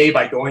end the day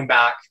by going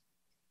back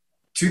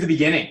to the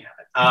beginning.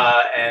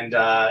 And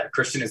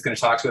Kristian is going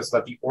to talk to us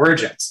about the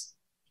origins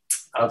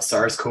of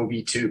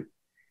SARS-CoV-2.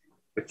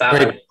 With that,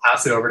 I will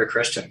pass it over to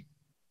Kristian.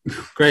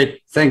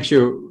 Great, thank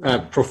you,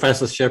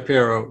 Professor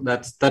Shapiro.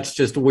 That's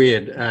just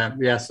weird.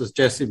 Yes, as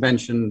Jesse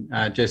mentioned,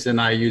 Jesse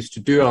and I used to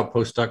do our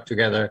postdoc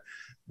together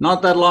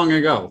not that long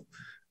ago,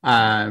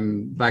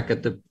 back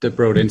at the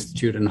Broad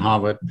Institute in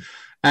Harvard.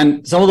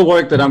 And some of the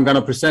work that I'm going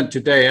to present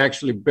today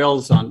actually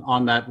builds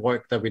on that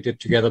work that we did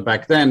together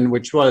back then,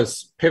 which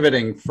was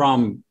pivoting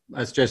from,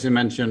 as Jesse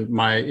mentioned,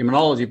 my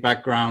immunology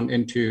background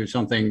into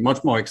something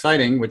much more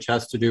exciting, which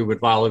has to do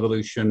with viral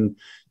evolution,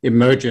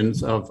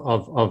 emergence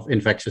of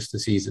infectious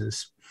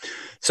diseases.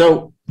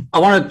 So I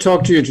want to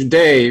talk to you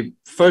today.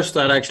 First,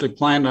 I'd actually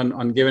planned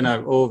on giving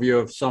an overview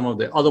of some of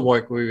the other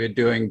work we were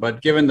doing,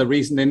 but given the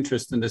recent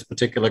interest in this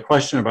particular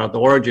question about the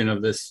origin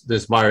of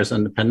this virus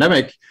and the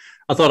pandemic,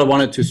 I thought I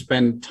wanted to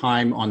spend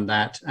time on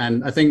that.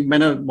 And I think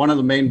one of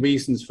the main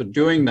reasons for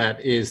doing that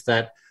is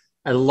that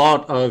a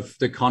lot of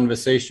the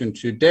conversation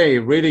today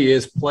really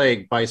is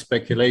plagued by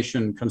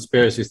speculation,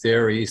 conspiracy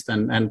theories,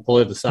 and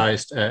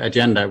politicized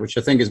agenda, which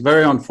I think is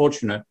very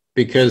unfortunate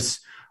because,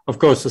 of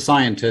course, as a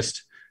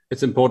scientist,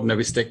 it's important that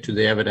we stick to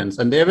the evidence.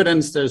 And the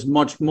evidence, there's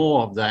much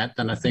more of that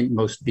than I think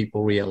most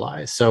people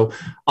realize. So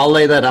I'll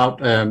lay that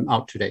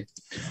out today.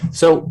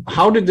 So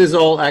how did this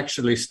all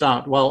actually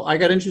start? Well, I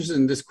got interested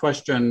in this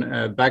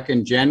question back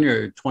in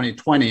January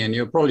 2020, and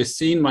you've probably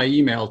seen my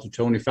email to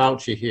Tony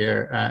Fauci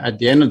here at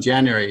the end of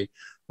January,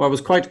 where I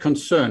was quite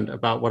concerned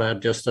about what I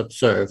had just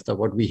observed, or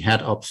what we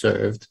had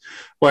observed,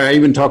 where I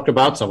even talked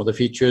about some of the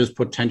features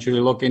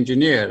potentially look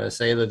engineered. I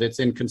say that it's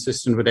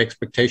inconsistent with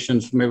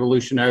expectations from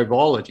evolutionary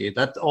biology.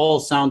 That all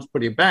sounds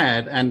pretty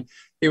bad. And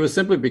it was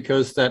simply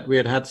because that we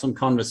had some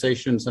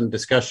conversations and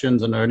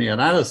discussions and early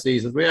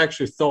analyses that we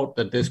actually thought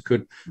that this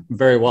could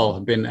very well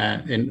have been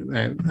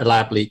a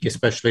lab leak,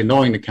 especially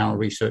knowing the kind of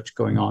research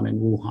going on in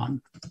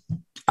Wuhan.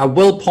 I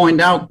will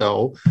point out,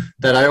 though,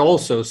 that I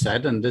also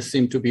said, and this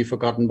seemed to be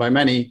forgotten by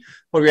many,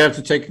 but we have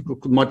to take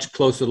a much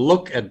closer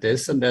look at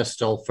this, and there's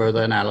still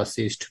further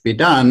analyses to be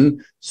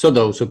done, so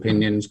those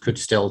opinions could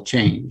still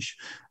change.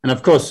 And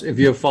of course, if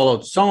you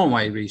followed some of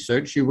my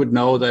research, you would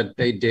know that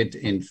they did,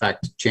 in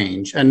fact,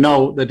 change. And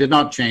no, they did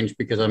not change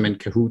because I'm in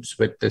cahoots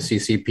with the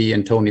CCP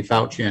and Tony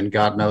Fauci and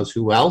God knows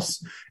who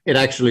else. It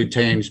actually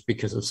changed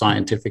because of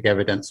scientific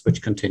evidence,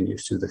 which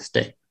continues to this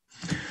day.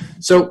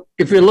 So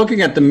if we're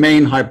looking at the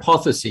main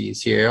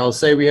hypotheses here, I'll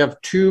say we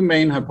have two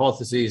main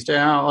hypotheses.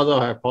 There are other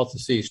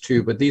hypotheses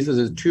too, but these are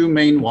the two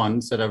main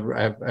ones that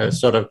have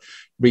sort of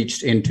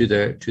reached into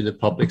the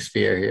public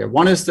sphere here.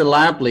 One is the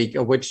lab leak,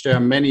 of which there are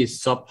many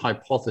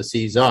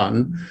sub-hypotheses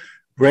on,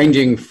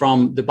 ranging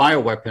from the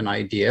bioweapon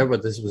idea, where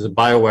this was a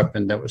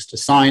bioweapon that was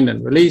designed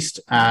and released,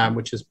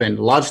 which has been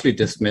largely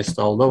dismissed,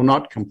 although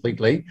not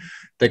completely.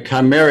 The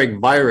chimeric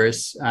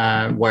virus,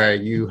 where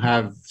you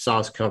have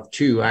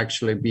SARS-CoV-2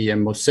 actually be a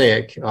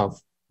mosaic of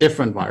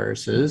different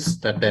viruses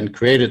that then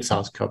created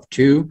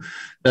SARS-CoV-2.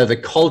 The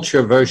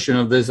culture version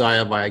of this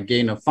via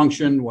gain of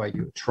function, where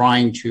you're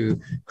trying to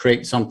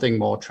create something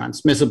more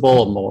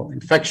transmissible, more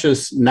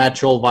infectious,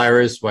 natural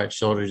virus, which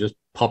sort of just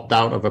popped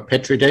out of a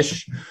petri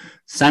dish.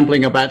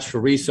 Sampling a batch for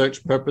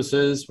research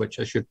purposes, which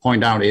I should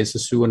point out is a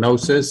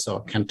zoonosis,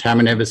 or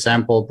contaminated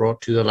sample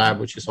brought to the lab,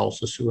 which is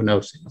also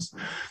zoonosis.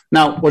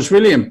 Now, what's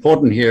really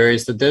important here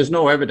is that there's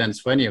no evidence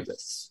for any of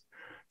this.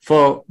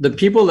 For the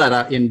people that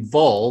are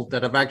involved,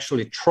 that have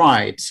actually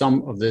tried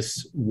some of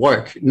this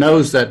work,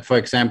 knows that, for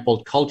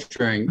example,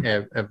 culturing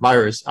a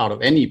virus out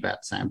of any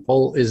bat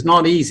sample is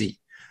not easy.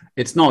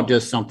 It's not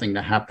just something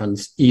that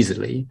happens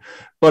easily.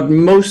 But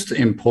most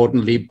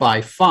importantly,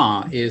 by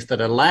far, is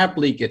that a lab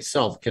leak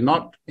itself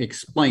cannot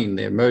explain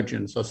the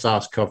emergence of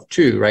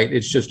SARS-CoV-2, right?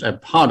 It's just a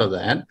part of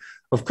that.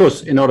 Of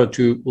course, in order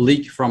to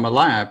leak from a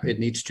lab, it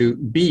needs to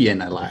be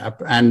in a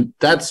lab. And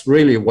that's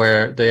really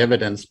where the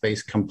evidence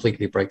base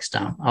completely breaks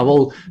down. I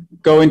will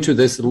go into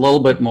this a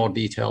little bit more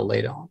detail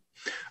later on.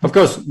 Of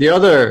course, the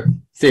other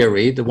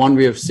theory, the one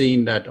we have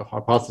seen, that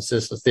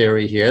hypothesis, a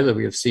theory here that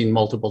we have seen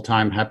multiple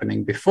times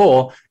happening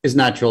before, is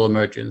natural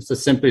emergence. So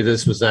simply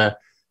this was a,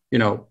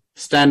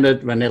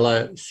 standard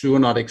vanilla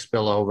zoonotic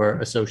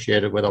spillover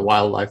associated with a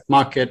wildlife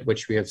market,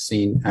 which we have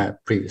seen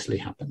previously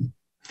happen.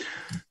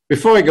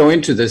 Before I go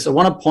into this, I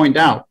want to point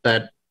out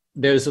that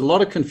there's a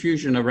lot of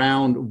confusion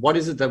around what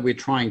is it that we're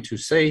trying to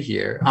say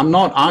here. I'm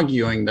not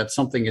arguing that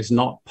something is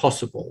not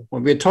possible.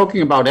 When we're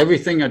talking about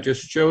everything I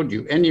just showed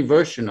you, any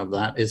version of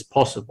that is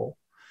possible.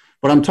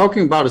 What I'm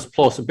talking about is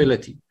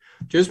plausibility.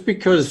 Just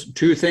because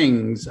two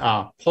things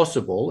are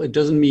possible, it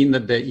doesn't mean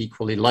that they're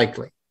equally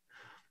likely.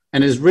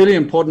 And it's really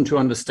important to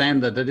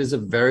understand that that is a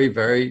very,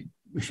 very,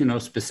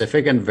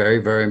 specific and very,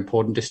 very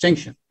important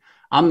distinction.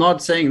 I'm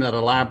not saying that a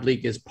lab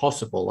leak is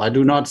possible. I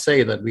do not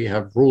say that we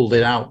have ruled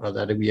it out or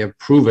that we have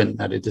proven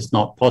that it is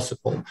not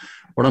possible.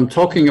 What I'm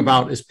talking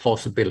about is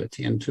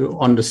plausibility. And to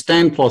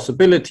understand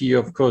plausibility, you,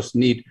 of course,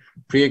 need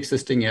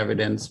pre-existing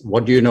evidence.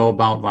 What do you know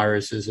about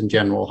viruses in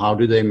general? How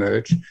do they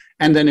emerge?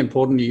 And then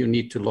importantly, you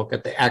need to look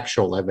at the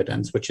actual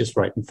evidence, which is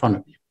right in front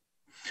of you.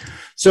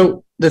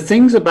 So the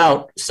things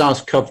about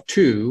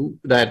SARS-CoV-2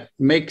 that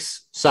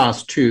makes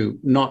SARS-2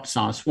 not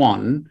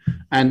SARS-1,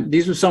 and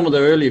these were some of the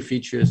early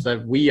features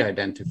that we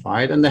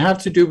identified, and they have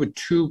to do with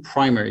two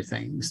primary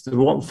things.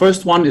 The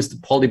first one is the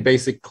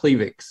polybasic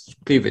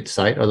cleavage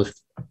site, or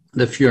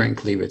the furin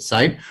cleavage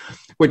site,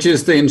 which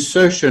is the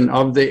insertion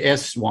of the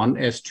S1,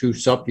 S2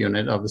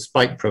 subunit of the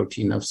spike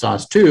protein of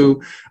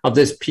SARS-2 of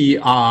this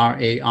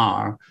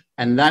PRAR.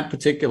 And that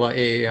particular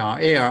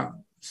AR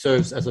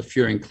serves as a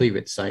furin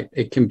cleavage site.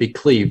 It can be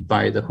cleaved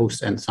by the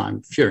host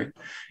enzyme furin.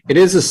 It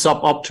is a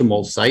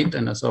suboptimal site,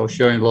 and as I'll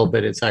show you in a little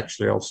bit, it's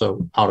actually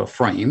also out of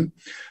frame.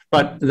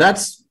 But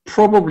that's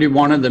probably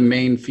one of the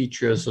main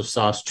features of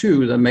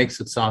SARS-2 that makes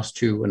it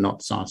SARS-2 and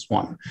not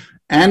SARS-1.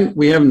 And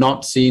we have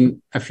not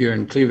seen a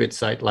furin cleavage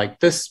site like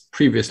this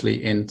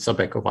previously in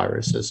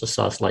subecoviruses or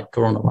SARS-like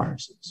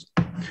coronaviruses.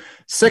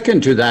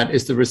 Second to that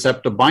is the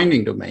receptor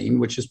binding domain,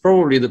 which is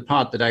probably the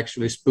part that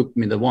actually spooked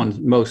me the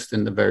most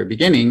in the very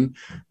beginning,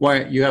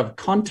 where you have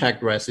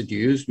contact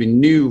residues we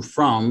knew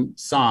from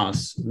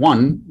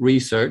SARS-1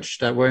 research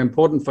that were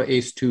important for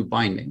ACE2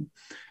 binding.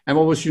 And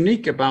what was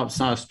unique about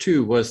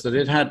SARS-2 was that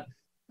it had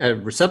a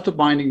receptor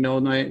binding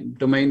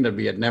domain that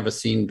we had never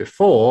seen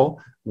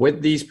before,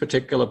 with these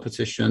particular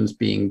positions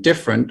being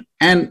different.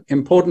 And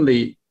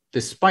importantly,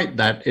 despite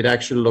that, it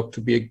actually looked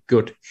to be a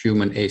good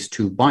human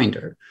ACE2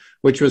 binder,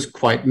 which was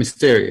quite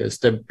mysterious.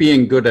 That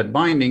being good at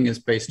binding is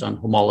based on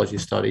homology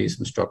studies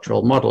and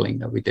structural modeling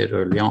that we did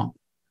early on.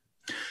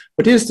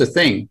 But here's the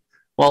thing.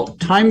 Well,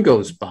 time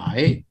goes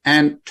by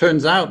and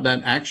turns out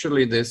that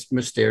actually this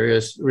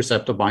mysterious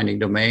receptor binding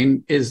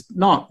domain is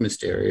not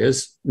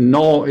mysterious,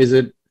 nor is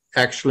it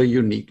actually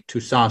unique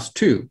to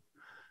SARS-2.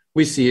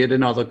 We see it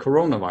in other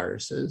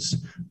coronaviruses.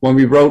 When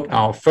we wrote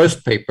our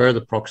first paper,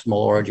 The Proximal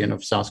Origin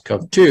of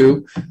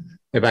SARS-CoV-2,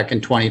 back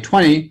in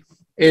 2020,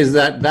 is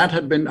that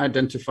had been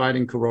identified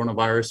in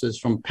coronaviruses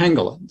from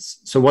pangolins.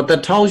 So what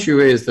that tells you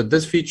is that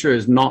this feature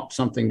is not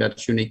something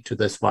that's unique to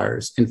this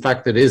virus. In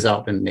fact, it is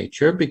out in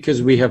nature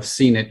because we have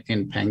seen it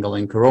in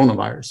pangolin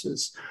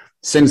coronaviruses.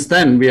 Since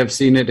then, we have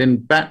seen it in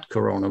bat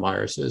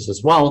coronaviruses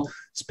as well,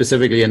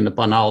 specifically in the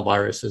banal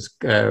viruses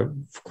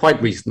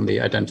quite recently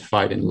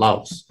identified in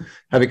Laos.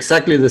 Have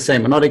exactly the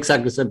same, or not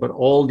exactly the same, but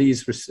all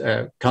these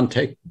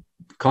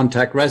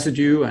contact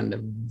residue and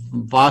the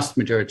vast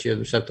majority of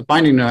the receptor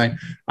binding are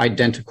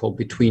identical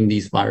between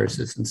these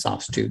viruses and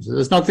SARS-2. So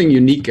there's nothing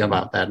unique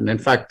about that. And in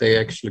fact, they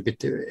actually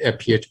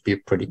appear to be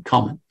pretty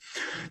common.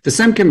 The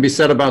same can be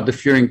said about the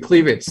furin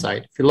cleavage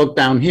site. If you look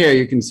down here,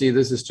 you can see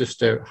this is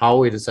just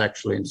how it is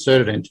actually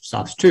inserted into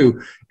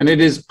SARS-2, and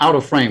it is out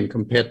of frame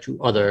compared to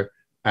other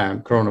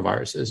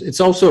coronaviruses.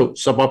 It's also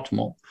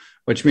suboptimal.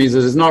 which means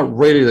that it's not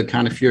really the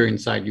kind of furin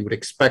site you would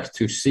expect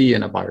to see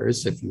in a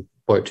virus if you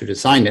were to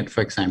design it,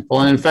 for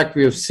example. And in fact,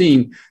 we have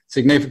seen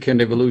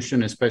significant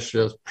evolution,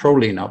 especially as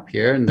proline up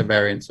here in the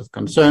variants of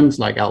concerns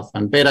like alpha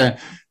and beta,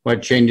 where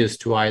it changes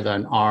to either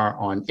an R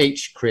or an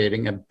H,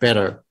 creating a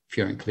better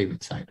furin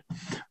cleavage site.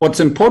 What's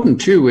important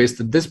too is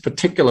that this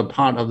particular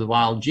part of the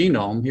viral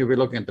genome, here we're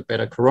looking at the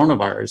beta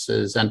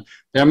coronaviruses, and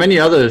there are many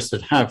others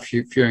that have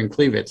furin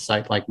cleavage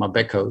site like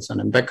Mabecos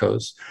and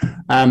Mbecos.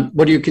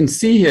 What you can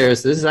see here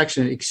is this is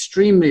actually an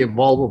extremely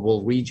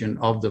evolvable region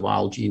of the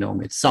viral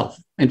genome itself.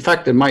 In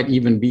fact, it might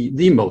even be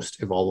the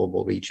most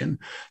evolvable region.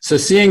 So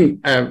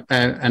seeing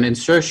an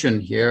insertion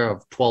here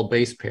of 12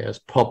 base pairs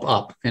pop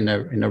up in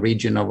a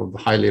region of a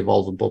highly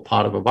evolvable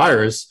part of a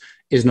virus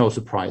is no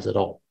surprise at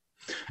all.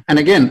 And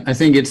again, I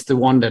think it's the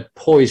one that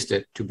poised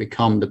it to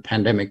become the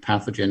pandemic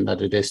pathogen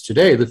that it is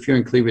today. The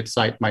furin cleavage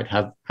site might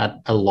have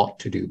had a lot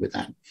to do with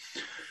that.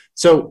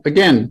 So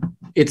again,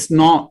 it's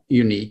not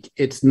unique,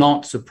 it's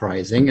not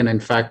surprising, and in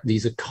fact,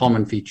 these are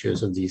common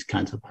features of these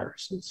kinds of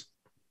viruses.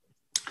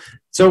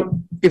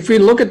 So if we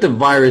look at the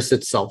virus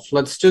itself,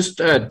 let's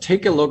just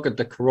take a look at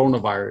the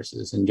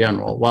coronaviruses in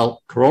general.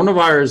 Well,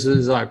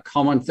 coronaviruses are a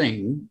common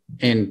thing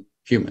in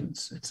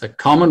humans. It's a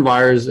common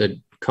virus. It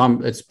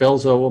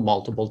spills over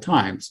multiple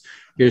times.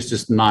 Here's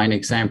just 9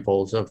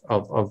 examples of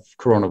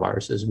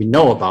coronaviruses we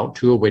know about,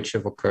 2 of which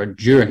have occurred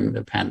during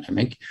the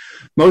pandemic.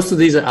 Most of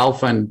these are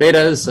alpha and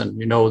betas, and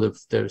you know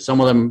there's some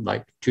of them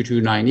like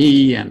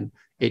 229E and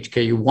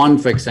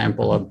HKU1, for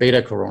example, are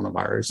beta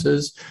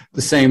coronaviruses.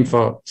 The same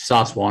for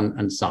SARS-1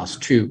 and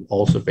SARS-2,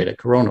 also beta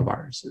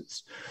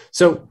coronaviruses.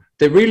 So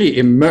they really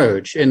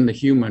emerge in the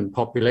human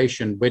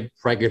population with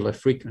regular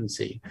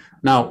frequency.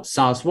 Now,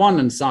 SARS-1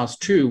 and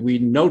SARS-2, we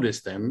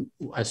notice them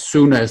as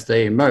soon as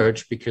they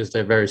emerge because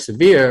they're very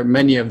severe.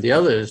 Many of the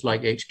others,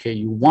 like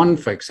HKU1,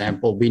 for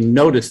example, we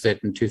noticed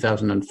it in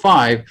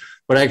 2005,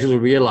 but actually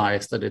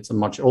realized that it's a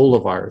much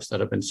older virus that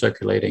have been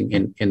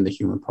circulating in the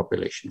human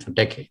population for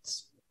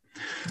decades.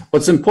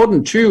 What's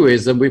important too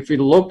is that if we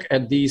look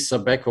at these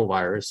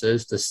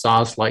subecoviruses, the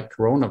SARS-like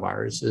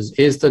coronaviruses,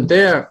 is that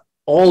they're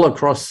all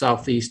across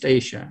Southeast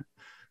Asia.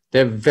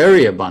 They're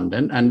very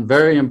abundant, and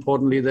very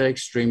importantly, they're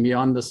extremely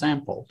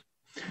undersampled.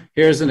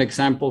 Here's an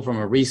example from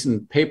a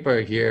recent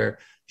paper here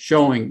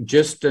showing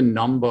just the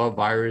number of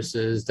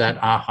viruses that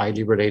are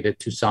highly related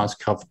to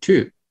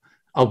SARS-CoV-2,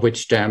 of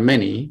which there are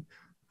many,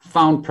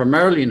 found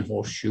primarily in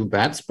horseshoe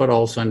bats, but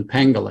also in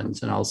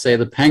pangolins. And I'll say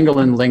the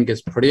pangolin link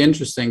is pretty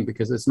interesting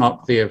because it's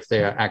not clear if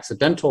they are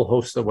accidental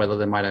hosts or whether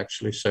they might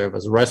actually serve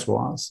as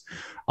reservoirs.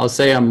 I'll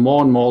say I'm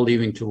more and more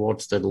leaning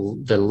towards the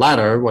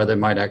latter, where they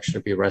might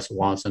actually be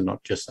reservoirs and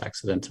not just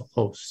accidental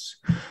hosts.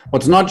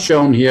 What's not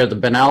shown here are the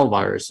banal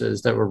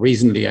viruses that were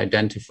recently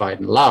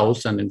identified in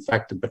Laos. And in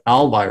fact, the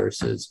banal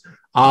viruses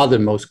are the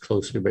most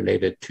closely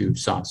related to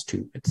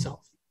SARS-2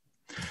 itself.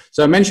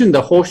 So I mentioned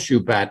the horseshoe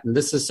bat, and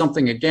this is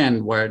something,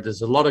 again, where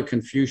there's a lot of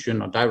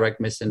confusion or direct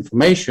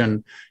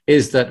misinformation,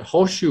 is that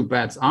horseshoe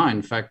bats are,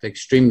 in fact,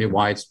 extremely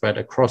widespread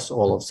across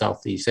all of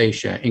Southeast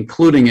Asia,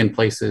 including in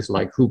places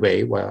like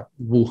Hubei, where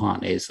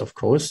Wuhan is, of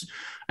course.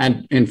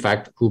 And in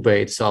fact,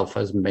 Hubei itself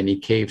has many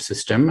cave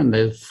systems, and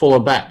they're full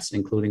of bats,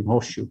 including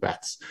horseshoe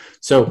bats.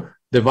 So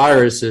the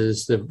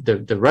viruses,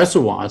 the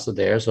reservoirs are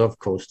there, so of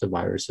course the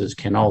viruses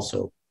can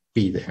also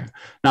be there.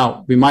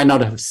 Now, we might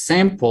not have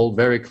sampled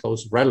very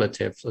close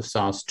relatives of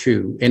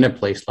SARS-2 in a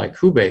place like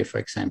Hubei, for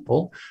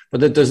example,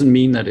 but that doesn't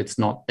mean that it's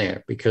not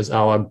there, because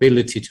our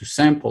ability to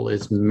sample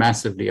is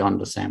massively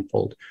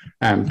undersampled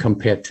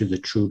compared to the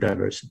true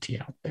diversity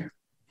out there.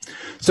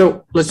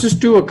 So let's just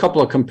do a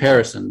couple of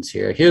comparisons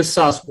here. Here's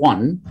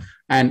SARS-1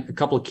 and a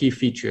couple of key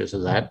features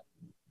of that.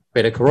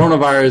 Beta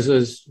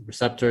coronaviruses,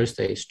 receptor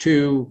stage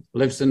 2,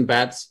 lives in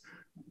bats.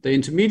 The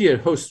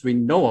intermediate hosts we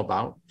know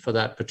about for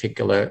that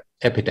particular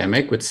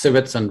epidemic, with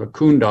civets and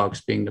raccoon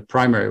dogs being the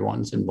primary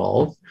ones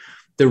involved.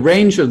 The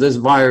range of this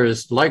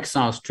virus, like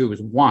SARS-2,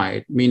 is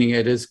wide, meaning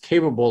it is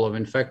capable of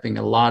infecting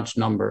a large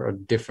number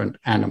of different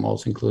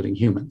animals, including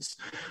humans.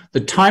 The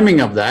timing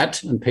of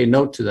that, and pay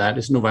note to that,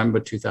 is November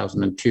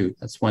 2002.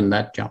 That's when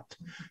that jumped.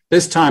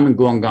 This time in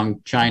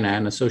Guangdong, China,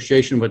 in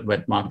association with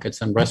wet markets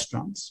and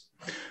restaurants.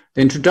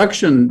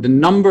 The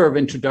number of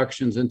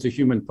introductions into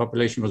human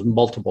population was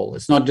multiple.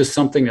 It's not just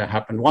something that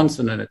happened once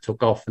and then it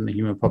took off in the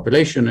human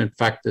population. In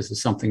fact, this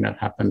is something that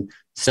happened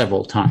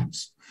several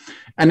times.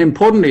 And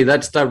importantly,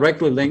 that's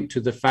directly linked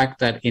to the fact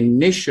that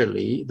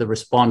initially the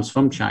response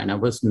from China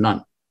was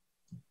none.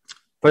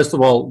 First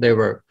of all, they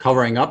were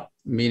covering up,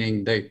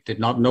 meaning they did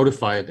not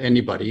notify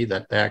anybody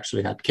that they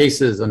actually had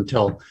cases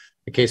until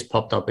the case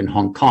popped up in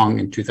Hong Kong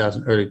in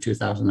early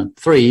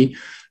 2003.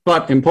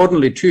 But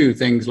importantly, too,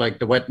 things like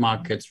the wet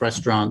markets,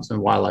 restaurants,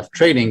 and wildlife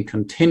trading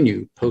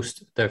continued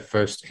post their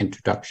first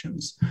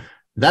introductions.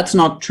 That's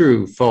not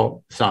true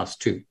for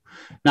SARS-2.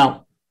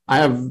 Now, I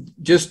have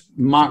just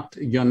marked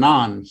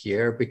Yunnan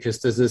here because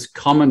there's this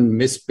common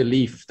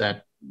misbelief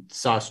that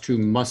SARS-2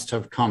 must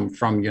have come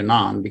from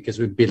Yunnan because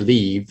we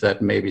believe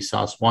that maybe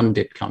SARS-1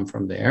 did come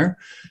from there,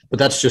 but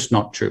that's just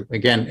not true.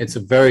 Again, it's a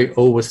very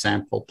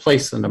oversampled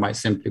place, and that might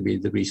simply be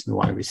the reason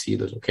why we see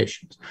the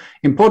locations.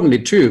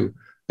 Importantly, too,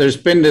 there's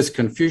been this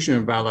confusion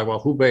about, like,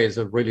 well, Hubei is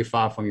really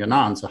far from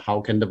Yunnan, so how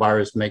can the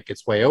virus make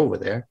its way over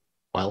there?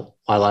 Well,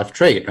 wildlife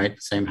trade, right?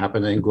 The same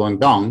happened in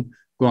Guangdong.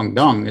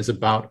 Guangdong is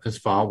about as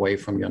far away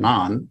from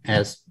Yunnan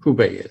as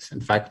Hubei is.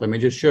 In fact, let me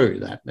just show you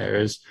that. There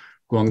is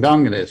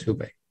Guangdong and there's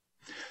Hubei.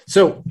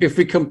 So if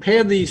we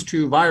compare these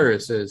two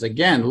viruses,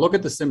 again, look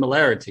at the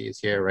similarities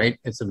here, right?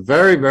 It's a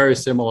very, very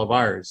similar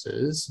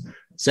viruses,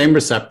 same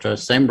receptor,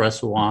 same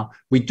reservoir.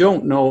 We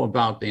don't know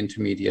about the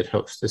intermediate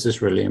host. This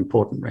is really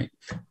important, right?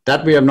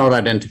 That we have not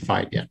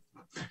identified yet.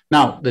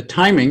 Now, the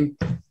timing,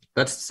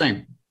 that's the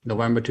same.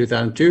 November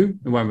 2002,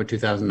 November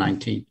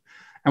 2019.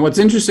 And what's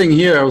interesting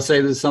here, I will say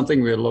this is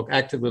something we're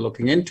actively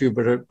looking into,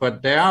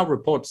 but there are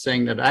reports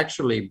saying that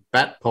actually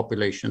bat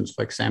populations,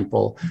 for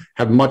example,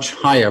 have much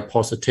higher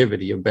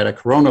positivity of beta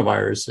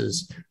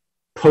coronaviruses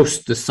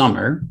post the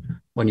summer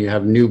when you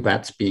have new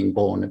bats being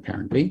born,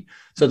 apparently.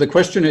 So the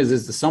question is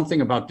there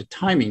something about the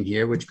timing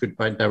here which could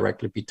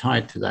directly be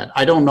tied to that?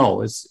 I don't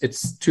know.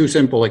 It's two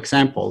simple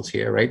examples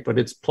here, right? But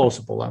it's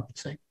plausible, I would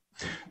say.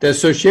 The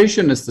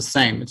association is the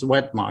same. It's a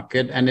wet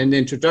market. And in the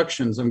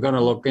introductions, I'm going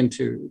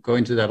to go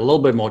into that a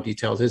little bit more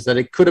details, is that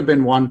it could have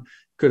been one,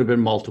 could have been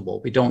multiple.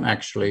 We don't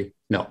actually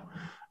know.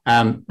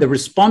 The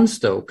response,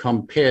 though,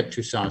 compared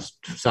to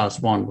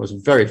SARS-1 was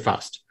very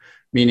fast,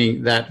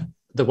 meaning that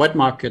the wet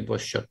market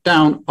was shut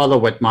down, other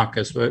wet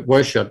markets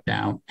were shut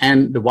down,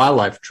 and the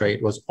wildlife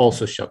trade was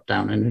also shut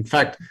down, and in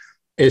fact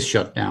is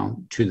shut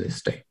down to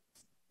this day.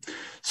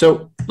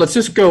 So let's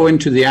just go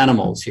into the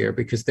animals here,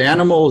 because the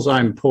animals are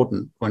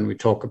important when we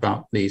talk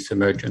about these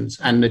emergence.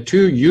 And the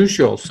two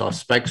usual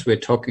suspects we're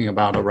talking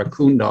about are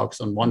raccoon dogs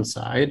on one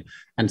side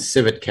and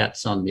civet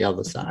cats on the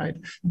other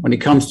side. When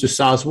it comes to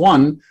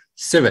SARS-1,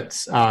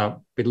 civets are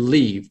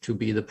believed to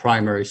be the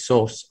primary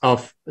source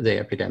of the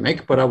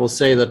epidemic, but I will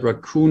say that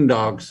raccoon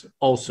dogs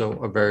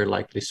also a very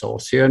likely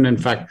source here. And in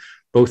fact,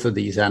 both of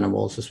these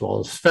animals, as well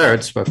as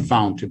ferrets, were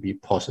found to be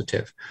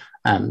positive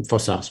for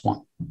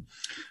SARS-1.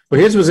 But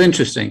here's what's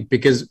interesting,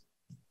 because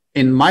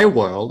in my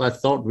world, I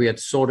thought we had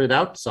sorted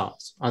out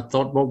SARS. I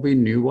thought what we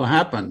knew what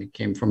happened. It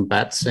came from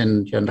bats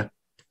in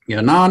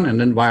Yunnan, and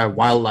then via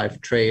wildlife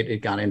trade,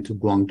 it got into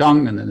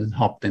Guangdong, and then it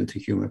hopped into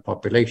human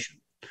population.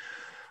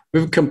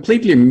 We've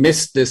completely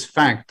missed this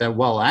fact that,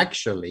 well,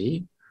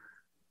 actually,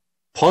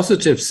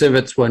 positive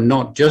civets were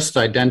not just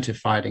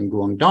identified in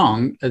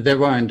Guangdong, they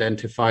were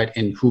identified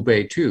in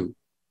Hubei too,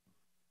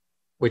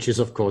 which is,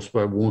 of course,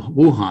 where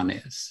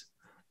Wuhan is.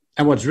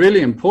 And what's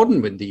really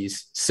important with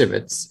these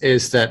civets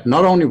is that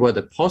not only were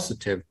they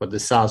positive, but the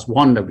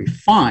SARS-1 that we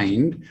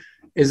find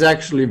is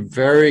actually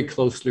very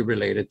closely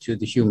related to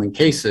the human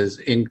cases,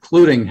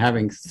 including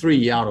having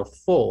 3 out of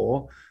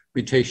 4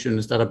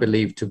 mutations that are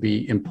believed to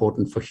be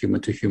important for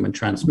human-to-human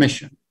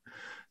transmission.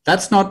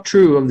 That's not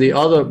true of the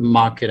other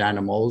market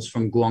animals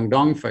from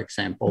Guangdong, for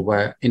example,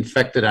 where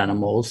infected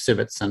animals,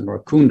 civets and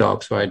raccoon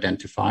dogs were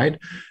identified.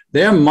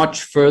 They're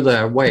much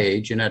further away,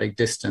 genetic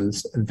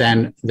distance,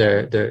 than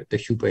the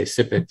Hubei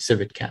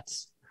civet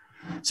cats.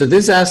 So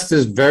this asks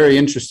this very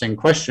interesting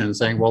question,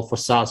 saying, well, for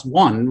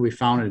SARS-1, we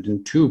found it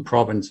in 2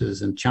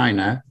 provinces in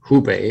China,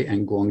 Hubei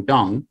and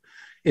Guangdong.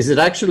 Is it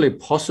actually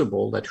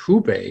possible that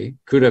Hubei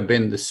could have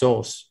been the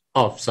source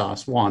of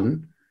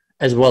SARS-1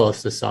 as well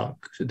as the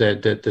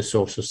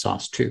source of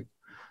SARS-2?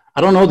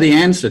 I don't know the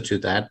answer to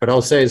that, but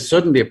I'll say it's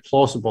certainly a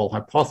plausible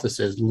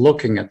hypothesis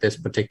looking at this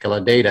particular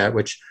data,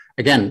 which,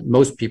 again,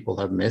 most people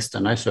have missed,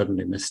 and I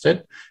certainly missed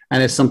it.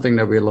 And it's something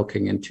that we're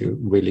looking into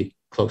really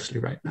closely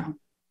right now.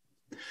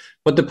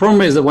 But the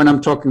problem is that when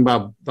I'm talking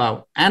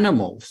about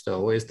animals,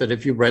 though, is that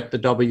if you read the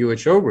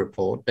WHO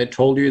report, they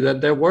told you that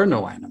there were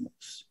no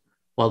animals.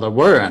 Well, there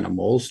were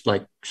animals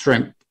like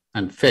shrimp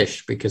and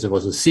fish because it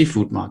was a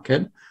seafood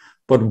market,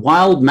 but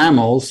wild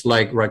mammals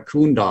like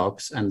raccoon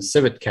dogs and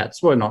civet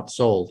cats were not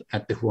sold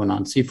at the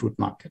Huanan seafood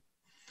market.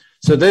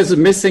 So there's a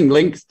missing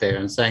link there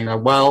and saying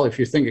that, well, if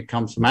you think it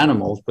comes from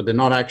animals, but they're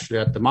not actually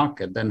at the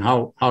market, then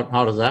how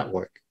does that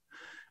work?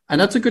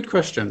 And that's a good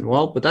question.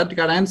 Well, but that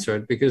got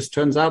answered because it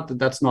turns out that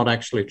that's not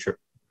actually true.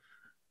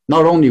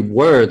 Not only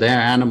were there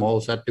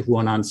animals at the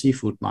Huanan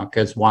seafood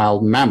markets,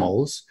 wild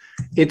mammals,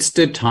 it's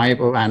the type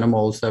of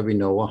animals that we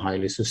know are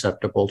highly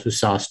susceptible to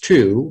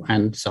SARS-2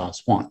 and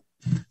SARS-1.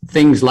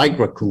 Things like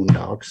raccoon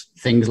dogs,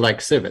 things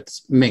like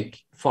civets,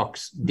 mink,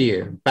 fox,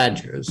 deer,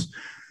 badgers.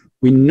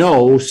 We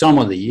know some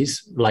of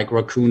these, like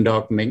raccoon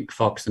dog, mink,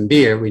 fox, and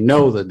deer, we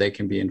know that they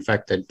can be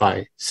infected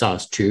by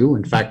SARS-2.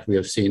 In fact, we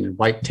have seen in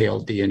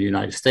white-tailed deer in the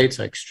United States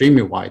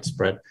extremely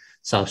widespread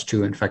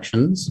SARS-2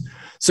 infections.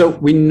 So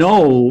we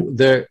know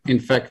that, in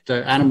fact,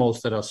 the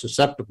animals that are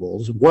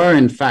susceptible were,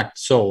 in fact,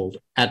 sold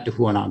at the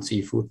Huanan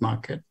seafood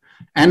market.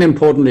 And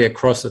importantly,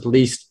 across at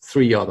least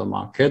 3 other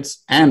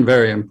markets. And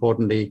very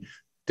importantly,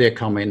 they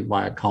come in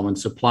via common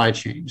supply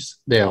chains.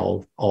 They're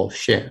all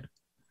shared.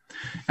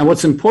 And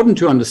what's important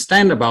to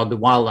understand about the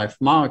wildlife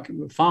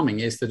farming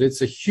is that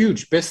it's a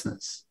huge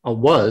business, or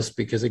was,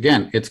 because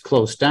again, it's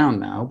closed down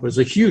now, but it's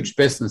a huge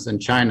business in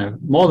China,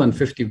 more than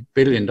 $50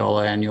 billion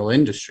annual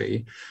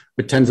industry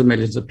with tens of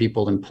millions of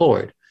people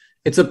employed.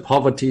 It's a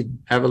poverty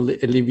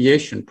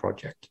alleviation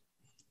project.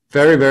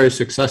 Very, very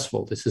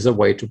successful. This is a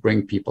way to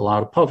bring people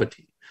out of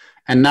poverty.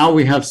 And now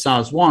we have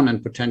SARS-1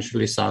 and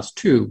potentially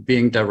SARS-2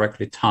 being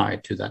directly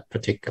tied to that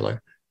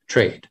particular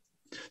trade.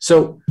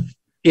 So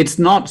it's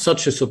not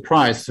such a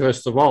surprise,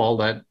 first of all,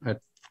 that a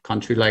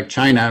country like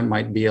China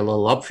might be a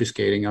little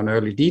obfuscating on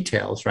early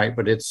details, right?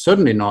 But it's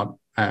certainly not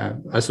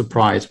a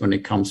surprise when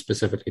it comes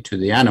specifically to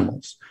the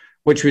animals,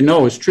 which we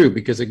know is true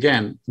because,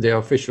 again, the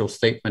official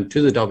statement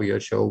to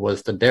the WHO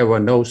was that there were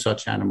no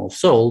such animals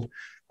sold.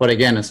 But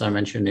again, as I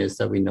mentioned, is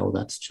that we know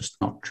that's just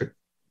not true.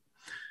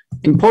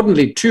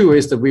 Importantly, too,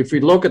 is that if we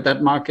look at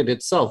that market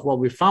itself, well,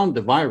 we found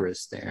the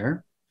virus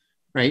there,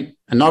 right?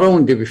 And not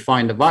only did we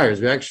find the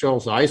virus, we actually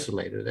also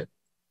isolated it.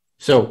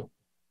 So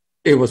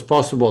it was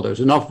possible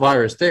there's enough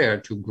virus there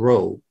to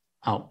grow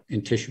out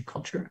in tissue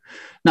culture.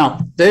 Now,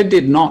 they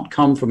did not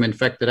come from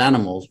infected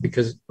animals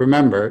because,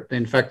 remember, the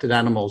infected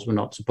animals were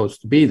not supposed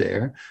to be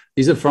there.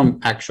 These are from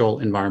actual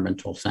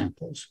environmental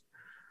samples.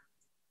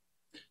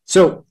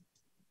 So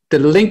the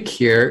link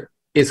here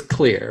is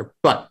clear,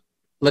 but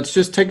let's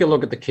just take a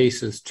look at the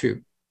cases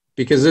too,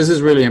 because this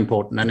is really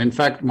important. And in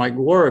fact, Mike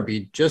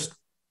Warraby just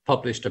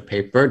published a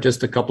paper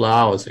just a couple of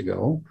hours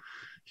ago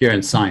here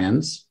in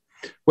Science,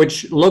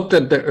 which looked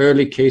at the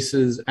early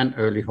cases and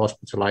early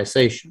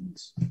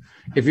hospitalizations.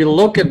 If you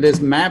look at this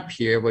map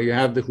here, where you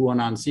have the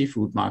Huanan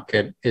seafood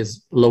market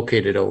is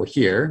located over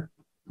here,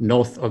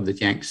 north of the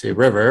Yangtze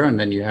River, and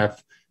then you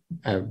have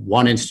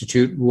one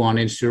institute, one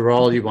Institute of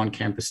Urology, one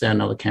campus there,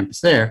 another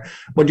campus there.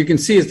 What you can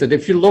see is that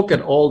if you look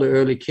at all the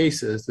early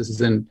cases, this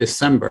is in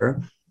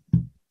December,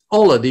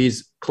 all of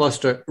these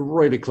cluster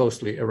really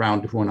closely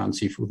around the Huanan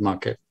seafood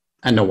market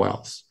and nowhere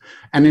else.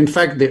 And in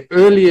fact, the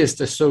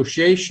earliest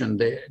association,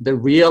 the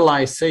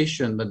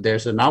realization that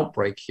there's an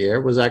outbreak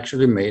here was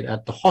actually made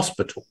at the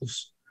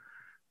hospitals.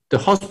 The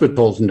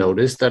hospitals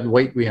noticed that,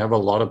 wait, we have a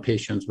lot of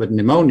patients with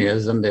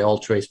pneumonias, and they all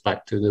trace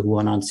back to the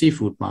Huanan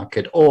seafood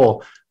market,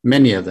 or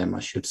many of them, I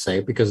should say,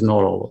 because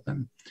not all of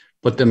them,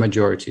 but the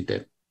majority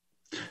did.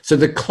 So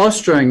the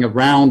clustering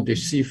around the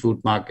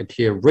seafood market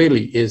here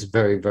really is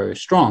very, very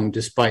strong,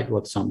 despite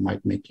what some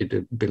might make you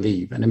to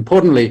believe. And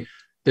importantly,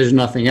 there's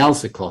nothing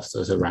else that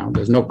clusters around.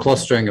 There's no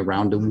clustering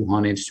around the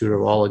Wuhan Institute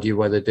of Virology,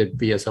 where they did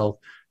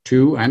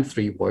BSL-2 and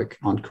 3 work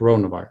on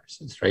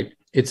coronaviruses, right?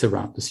 It's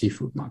around the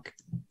seafood market.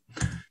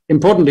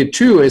 Importantly,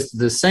 too, is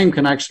the same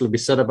can actually be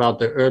said about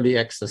the early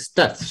excess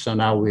deaths. So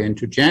now we're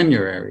into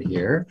January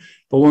here.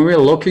 But when we're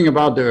looking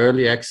about the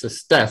early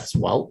excess deaths,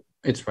 well,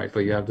 it's right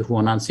where you have the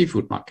Huanan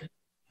seafood market.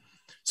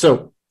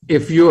 So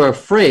if you're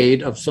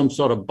afraid of some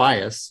sort of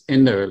bias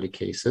in the early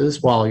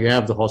cases, while you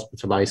have the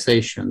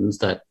hospitalizations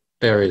that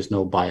there is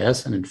no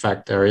bias, and in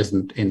fact, there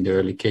isn't in the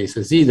early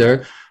cases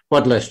either,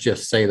 but let's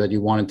just say that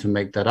you wanted to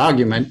make that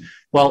argument,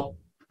 well,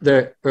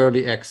 the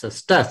early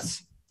excess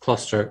deaths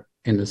cluster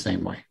in the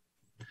same way.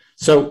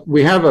 So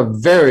we have a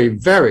very,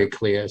 very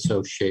clear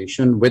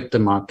association with the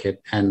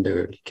market and the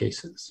early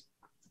cases.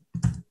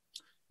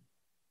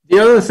 The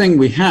other thing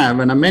we have,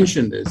 and I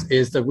mentioned this,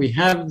 is that we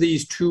have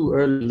these two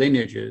early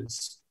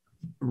lineages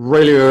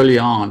really early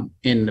on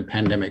in the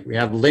pandemic. We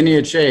have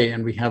lineage A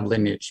and we have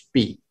lineage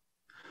B.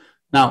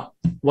 Now,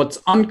 what's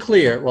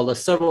unclear, well, there's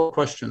several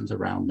questions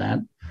around that,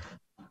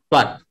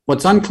 but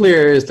what's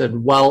unclear is that,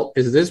 well,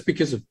 is this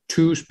because of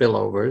 2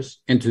 spillovers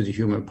into the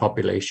human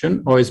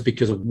population, or is it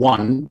because of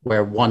 1,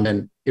 where 1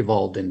 then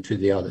evolved into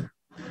the other?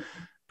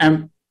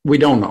 And we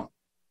don't know.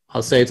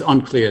 I'll say it's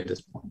unclear at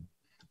this point.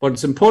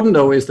 What's important,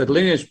 though, is that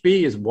lineage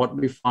B is what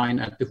we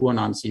find at the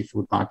Huanan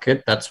seafood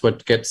market. That's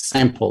what gets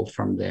sampled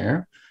from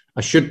there.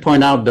 I should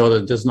point out, though,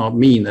 that does not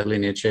mean that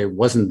lineage A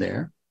wasn't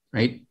there,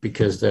 right?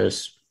 Because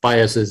there's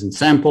biases in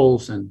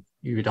samples, and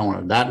you don't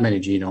have that many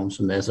genomes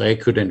from there, so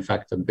it could in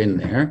fact have been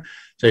there.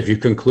 So if you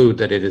conclude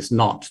that it is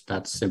not,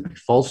 that's simply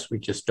false. We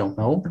just don't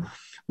know.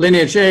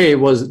 Lineage A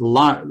was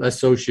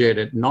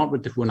associated not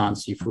with the Huanan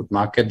seafood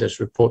market. There's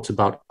reports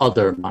about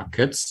other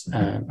markets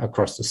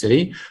across the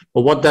city,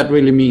 but what that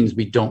really means,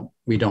 we don't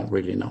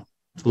really know.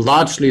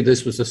 Largely,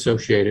 this was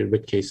associated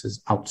with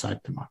cases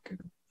outside the market.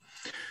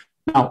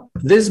 Now,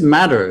 this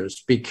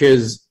matters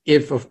because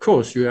if, of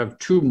course, you have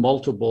 2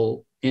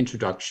 multiple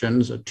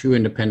introductions or 2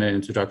 independent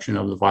introduction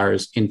of the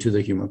virus into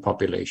the human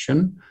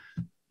population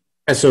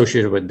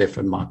associated with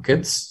different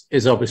markets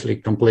is obviously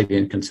completely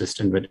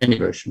inconsistent with any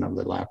version of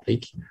the lab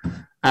leak.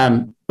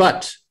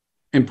 But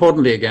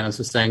importantly, again, as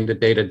I was saying, the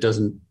data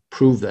doesn't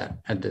prove that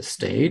at this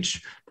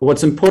stage. But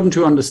what's important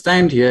to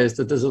understand here is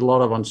that there's a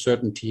lot of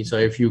uncertainty. So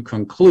if you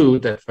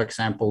conclude that, for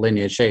example,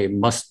 lineage A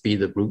must be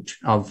the root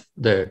of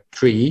the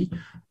tree,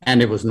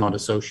 and it was not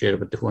associated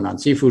with the Huanan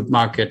seafood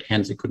market,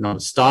 hence it could not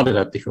have started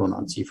at the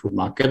Huanan seafood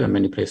market, and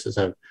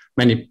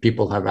many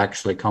people have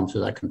actually come to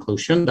that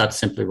conclusion, that's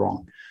simply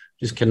wrong.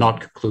 Just cannot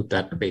conclude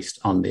that based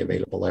on the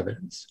available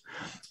evidence.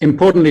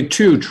 Importantly,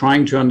 too,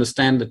 trying to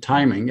understand the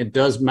timing, it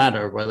does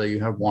matter whether you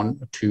have one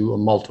or two or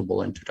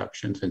multiple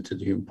introductions into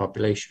the human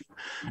population.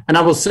 And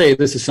I will say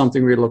this is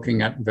something we're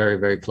looking at very,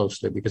 very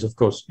closely because, of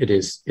course, it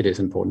is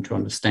important to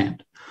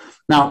understand.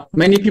 Now,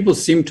 many people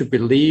seem to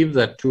believe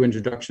that 2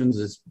 introductions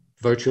is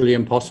virtually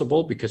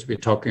impossible because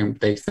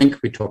they think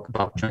we talk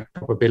about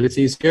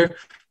probabilities here.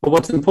 But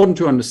what's important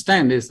to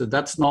understand is that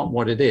that's not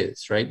what it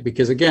is, right?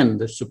 Because again,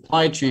 the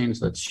supply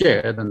chains that's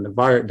shared and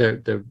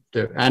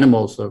the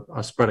animals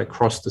are spread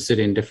across the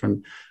city in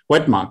different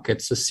wet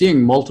markets. So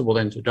seeing multiple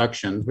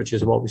introductions, which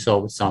is what we saw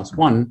with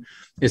SARS-1,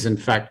 is in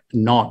fact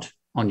not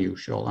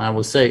unusual. And I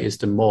will say is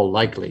the more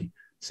likely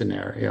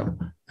scenario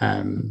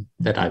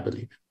that I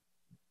believe.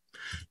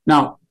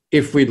 Now,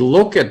 if we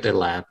look at the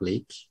lab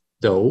leak,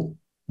 though,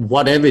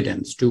 what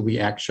evidence do we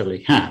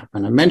actually have?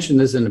 And I mentioned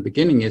this in the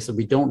beginning is that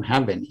we don't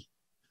have any.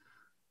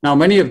 Now,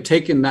 many have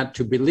taken that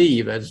to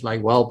believe as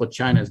like, well, but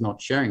China is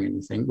not sharing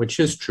anything, which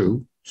is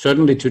true.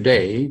 Certainly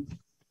today,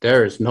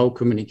 there is no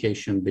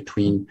communication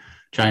between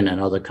China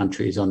and other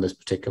countries on this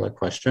particular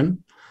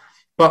question.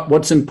 But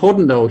what's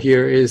important, though,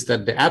 here is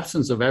that the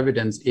absence of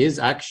evidence is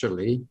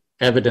actually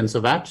evidence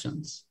of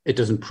absence. It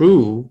doesn't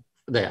prove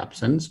the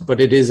absence, but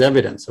it is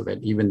evidence of it,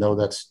 even though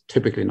that's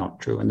typically not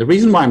true. And the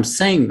reason why I'm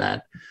saying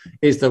that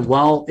is that,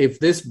 well, if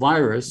this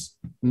virus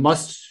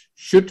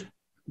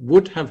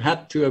would have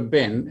had to have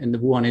been in the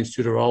Wuhan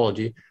Institute of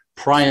Virology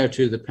prior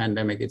to the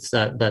pandemic, it's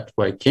that's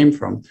where it came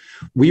from,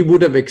 we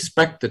would have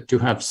expected to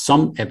have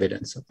some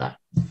evidence of that.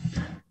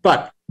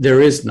 But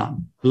there is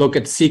none. Look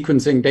at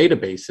sequencing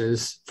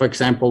databases. For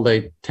example,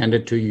 they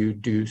tended to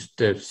do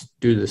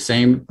the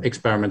same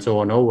experiments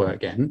over and over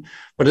again,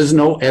 but there's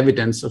no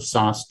evidence of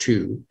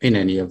SARS-2 in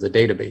any of the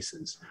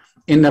databases.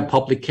 In their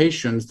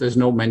publications, there's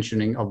no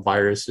mentioning of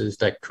viruses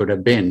that could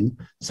have been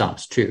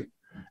SARS-2.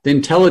 The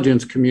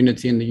intelligence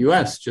community in the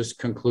US just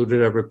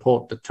concluded a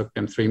report that took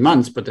them 3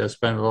 months, but they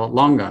spent a lot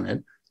longer on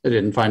it. They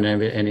didn't find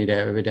any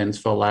evidence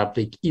for lab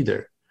leak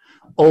either.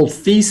 All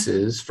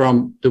theses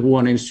from the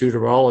Wuhan Institute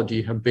of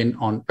Virology have been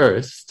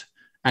unearthed,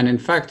 and in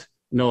fact,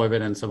 no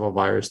evidence of a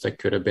virus that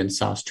could have been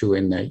SARS-2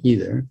 in there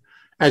either.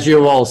 As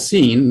you've all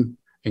seen,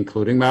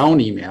 including my own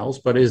emails,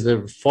 but is the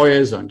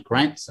FOIAs and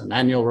grants and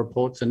annual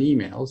reports and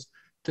emails,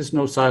 there's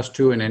no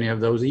SARS-2 in any of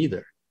those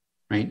either,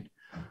 right?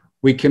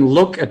 We can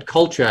look at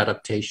culture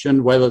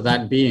adaptation, whether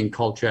that being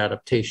culture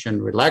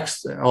adaptation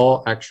relaxed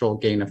or actual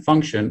gain of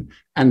function,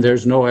 and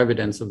there's no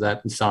evidence of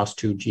that in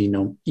SARS-2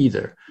 genome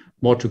either.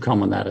 More to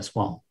come on that as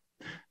well.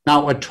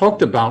 Now, I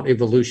talked about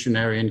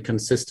evolutionary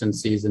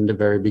inconsistencies in the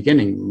very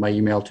beginning, my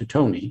email to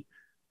Tony,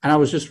 and I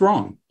was just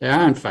wrong. There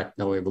are, in fact,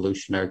 no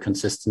evolutionary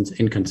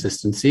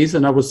inconsistencies,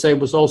 and I would say it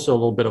was also a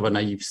little bit of a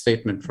naive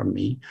statement from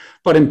me.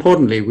 But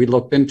importantly, we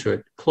looked into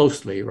it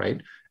closely, right?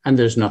 And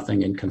there's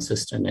nothing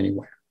inconsistent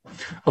anywhere.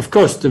 Of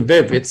course, the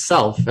VIV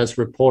itself has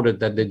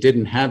reported that they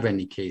didn't have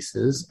any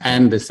cases,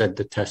 and they said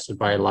they tested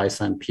by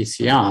ELISA and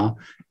PCR,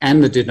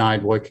 and they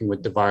denied working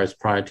with the virus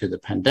prior to the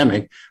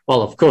pandemic.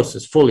 Well, of course,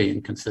 it's fully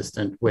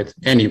inconsistent with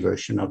any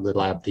version of the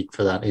lab leak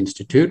for that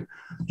institute.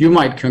 You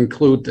might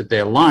conclude that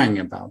they're lying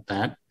about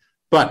that,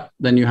 but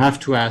then you have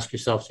to ask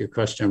yourself your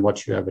question,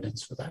 what's your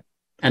evidence for that?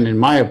 And in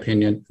my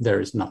opinion,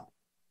 there is none.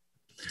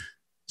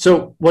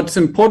 So what's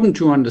important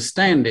to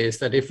understand is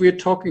that if we're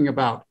talking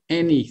about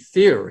any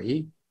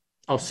theory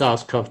of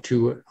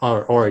SARS-CoV-2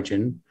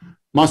 origin,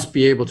 must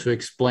be able to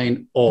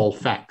explain all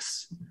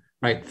facts,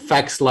 right?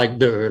 Facts like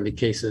the early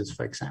cases,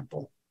 for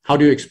example. How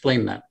do you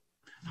explain that?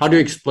 How do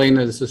you explain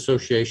this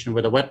association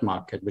with a wet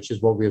market, which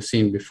is what we've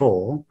seen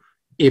before,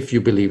 if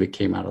you believe it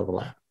came out of the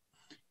lab?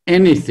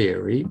 Any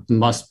theory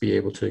must be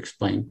able to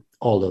explain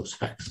all those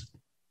facts.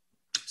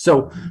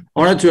 So I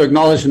wanted to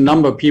acknowledge a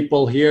number of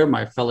people here,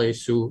 my fellow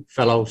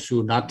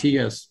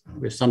Sunati, as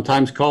we're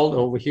sometimes called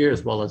over here,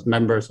 as well as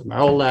members of my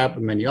own lab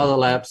and many other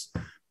labs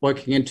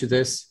working into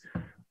this.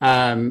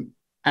 And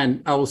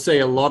I will say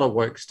a lot of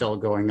work still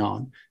going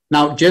on.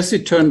 Now,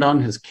 Jesse turned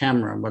on his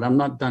camera, but I'm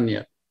not done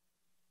yet.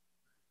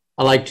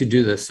 I like to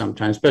do this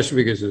sometimes,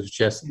 especially because it's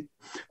Jesse.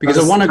 Because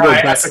I want to go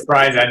back.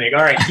 Surprise ending.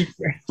 All right, keep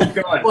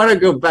going. I want to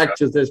go back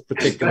to this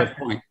particular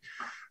point,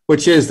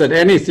 which is that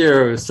any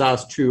theory of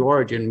SARS-2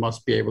 origin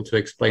must be able to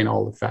explain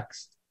all the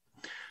facts.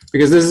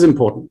 Because this is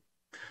important.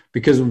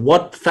 Because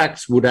what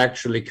facts would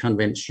actually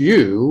convince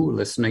you,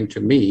 listening to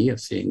me of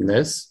seeing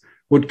this,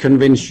 would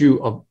convince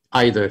you of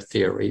either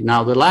theory.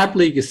 Now, the lab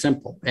leak is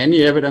simple.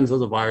 Any evidence of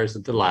the virus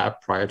at the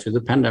lab prior to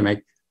the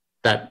pandemic,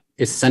 that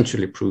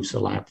essentially proves a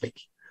lab leak.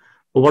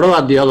 But what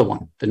about the other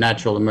one, the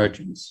natural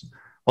emergence?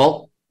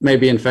 Well,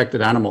 maybe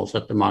infected animals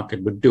at the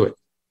market would do it.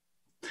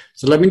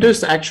 So let me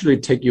just actually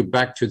take you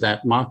back to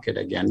that market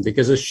again,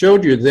 because I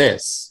showed you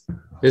this.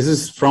 This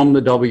is from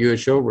the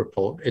WHO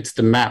report. It's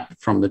the map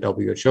from the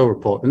WHO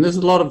report. And there's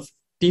a lot of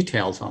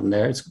details on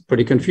there. It's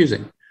pretty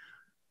confusing.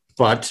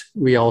 But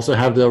we also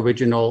have the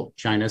original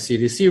China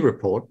CDC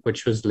report,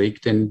 which was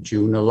leaked in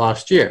June of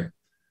last year.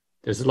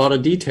 There's a lot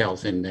of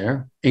details in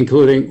there,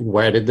 including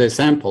where did they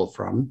sample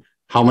from?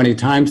 How many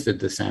times did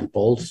the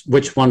samples,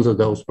 which ones of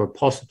those were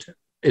positive,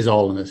 is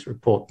all in this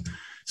report.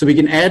 So we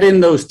can add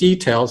in those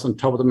details on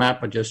top of the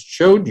map I just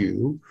showed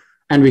you,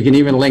 and we can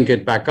even link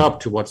it back up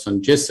to what's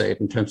on GISAID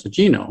in terms of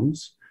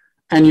genomes,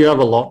 and you have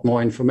a lot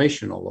more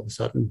information all of a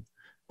sudden.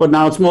 But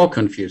now it's more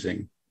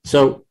confusing.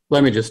 So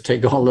let me just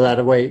take all of that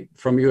away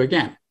from you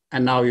again.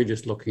 And now you're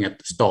just looking at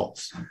the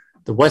stalls,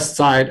 the west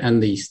side and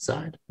the east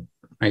side,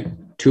 right?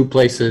 Two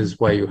places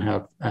where you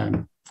have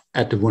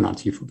at the Wuhan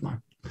seafood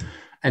market.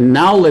 And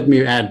now let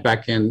me add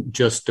back in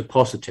just the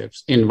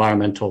positives,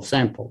 environmental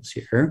samples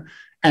here,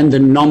 and the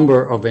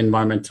number of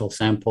environmental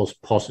samples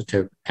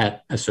positive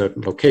at a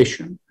certain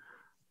location.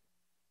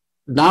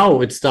 Now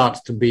it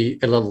starts to be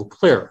a little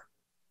clearer.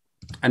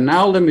 And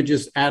now let me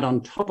just add on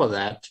top of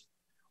that,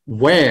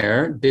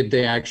 where did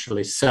they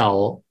actually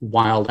sell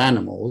wild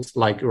animals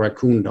like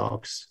raccoon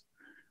dogs?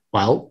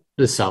 Well,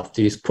 the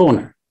southwest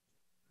corner,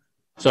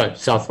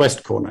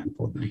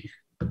 importantly.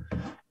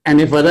 And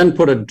if I then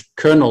put a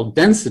kernel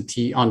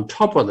density on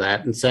top of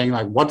that and saying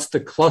like, what's the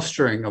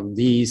clustering of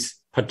these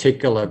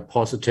particular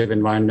positive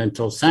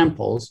environmental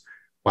samples?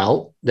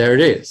 Well, there it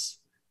is,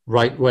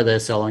 right where they're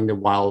selling the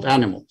wild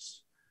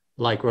animals,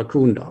 like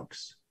raccoon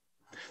dogs.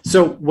 So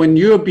when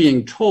you're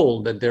being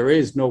told that there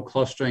is no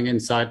clustering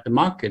inside the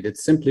market,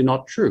 it's simply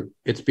not true.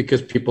 It's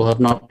because people have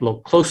not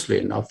looked closely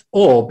enough,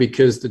 or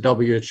because the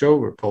WHO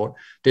report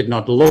did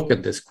not look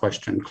at this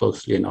question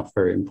closely enough,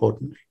 very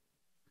importantly.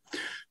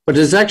 But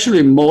there's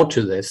actually more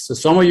to this. So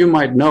some of you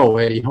might know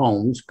Eddie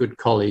Holmes, good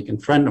colleague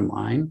and friend of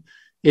mine,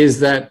 is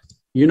that,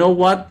 you know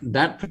what,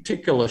 that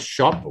particular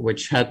shop,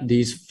 which had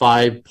these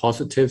 5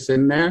 positives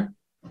in there,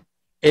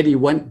 Eddie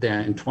went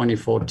there in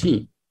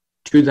 2014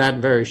 to that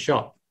very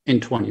shop in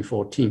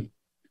 2014.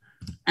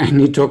 And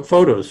he took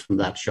photos from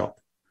that shop.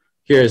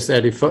 Here's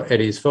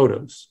Eddie's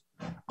photos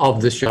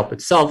of the shop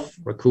itself,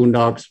 raccoon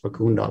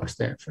dogs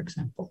there, for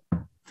example.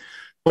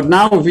 But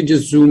now if we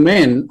just zoom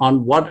in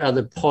on what are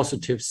the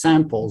positive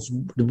samples,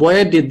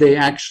 where did they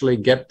actually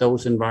get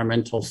those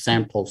environmental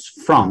samples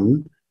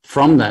from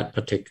that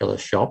particular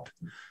shop,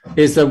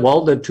 is that,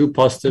 well, the 2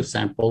 positive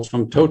samples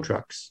from tow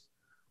trucks.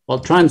 Well,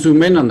 try and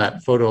zoom in on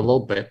that photo a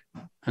little bit,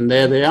 and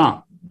there they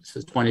are. This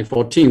is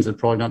 2014, so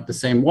probably not the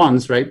same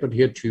ones, right? But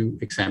here are 2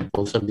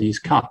 examples of these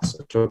carts,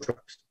 tow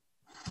trucks.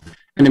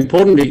 And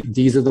importantly,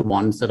 these are the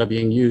ones that are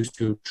being used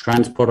to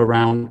transport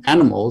around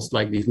animals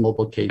like these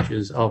mobile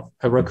cages of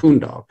a raccoon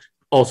dog,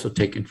 also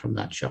taken from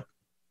that shop.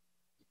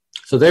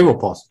 So they were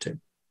positive.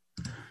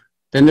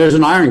 Then there's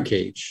an iron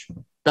cage.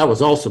 That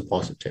was also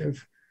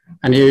positive.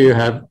 And here you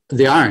have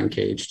the iron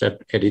cage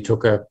that Eddie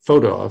took a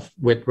photo of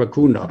with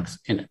raccoon dogs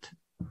in it.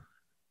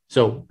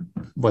 So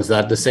was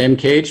that the same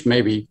cage?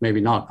 Maybe, maybe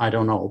not. I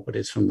don't know, but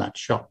it's from that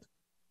shop.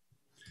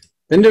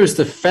 Then there's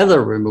the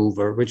feather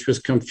remover, which was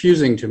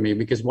confusing to me,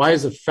 because why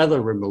is a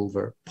feather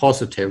remover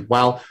positive?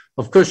 Well,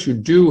 of course, you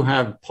do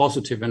have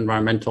positive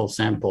environmental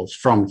samples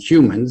from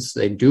humans.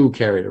 They do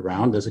carry it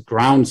around. There's a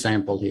ground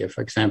sample here,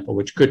 for example,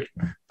 which could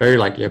very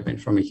likely have been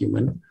from a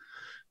human.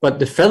 But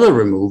the feather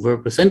remover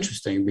was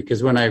interesting,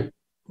 because when I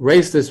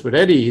raised this with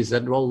Eddie, he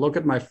said, well, look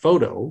at my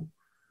photo.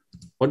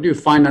 What do you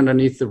find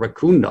underneath the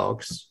raccoon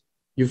dogs?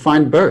 You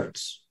find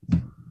birds.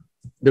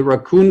 The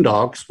raccoon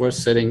dogs were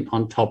sitting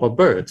on top of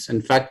birds.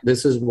 In fact,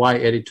 this is why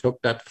Eddie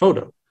took that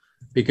photo,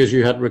 because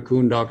you had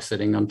raccoon dogs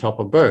sitting on top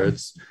of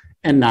birds,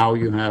 and now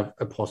you have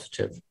a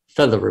positive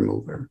feather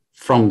remover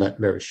from that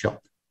very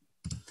shop.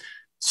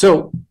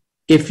 So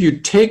if you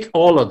take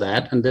all of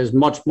that, and there's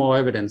much more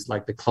evidence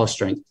like the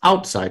clustering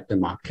outside the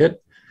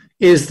market,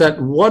 is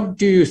that what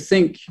do you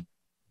think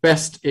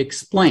best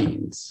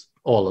explains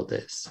all of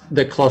this?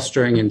 The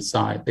clustering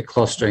inside, the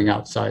clustering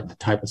outside, the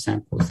type of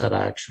samples that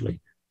are actually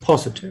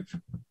positive.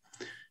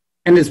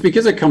 And it's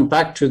because I come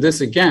back to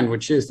this again,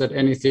 which is that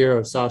any theory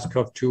of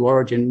SARS-CoV-2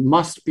 origin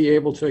must be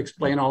able to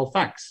explain all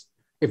facts.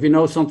 If you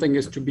know something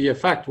is to be a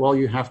fact, well,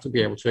 you have to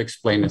be able to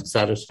explain it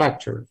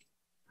satisfactorily.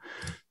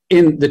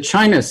 In the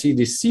China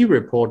CDC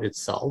report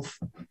itself,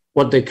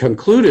 what they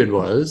concluded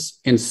was,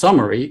 in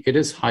summary, it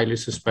is highly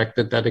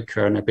suspected that the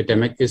current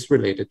epidemic is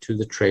related to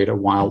the trade of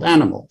wild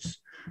animals,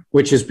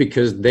 which is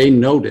because they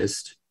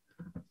noticed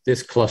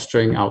this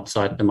clustering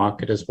outside the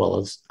market as well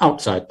as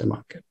outside the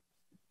market.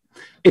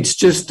 It's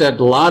just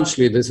that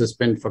largely this has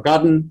been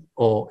forgotten,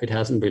 or it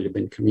hasn't really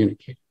been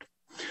communicated.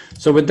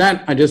 So with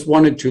that, I just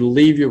wanted to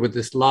leave you with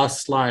this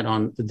last slide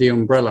on the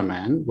Umbrella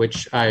Man,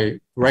 which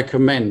I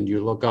recommend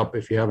you look up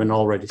if you haven't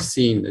already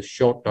seen this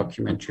short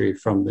documentary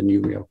from the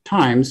New York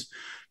Times,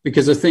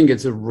 because I think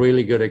it's a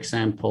really good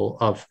example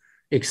of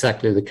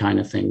exactly the kind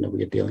of thing that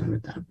we are dealing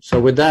with now. So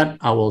with that,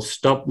 I will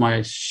stop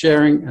my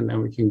sharing, and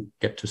then we can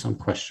get to some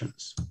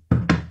questions.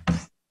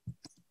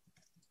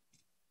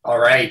 All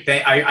right,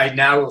 I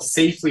now will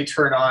safely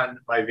turn on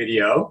my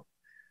video.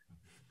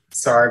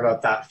 Sorry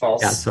about that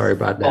false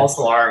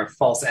alarm,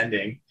 false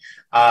ending.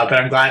 But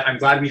I'm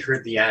glad we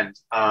heard the end.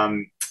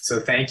 So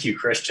thank you,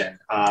 Kristian.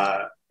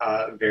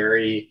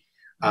 Very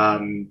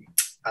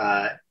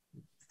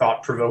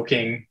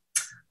thought-provoking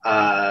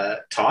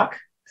talk.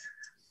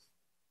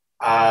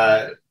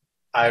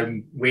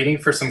 I'm waiting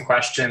for some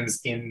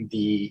questions in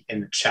the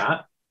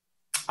chat.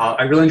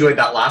 I really enjoyed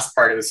that last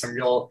part. It was some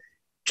real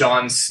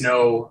John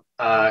Snow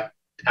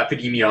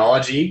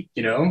epidemiology,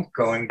 you know,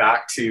 going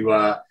back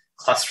to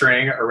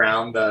clustering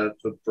around the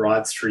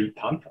Broad Street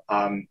pump.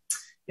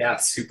 Yeah,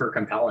 super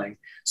compelling.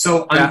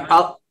 So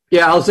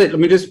I'll say, let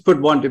me just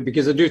put one,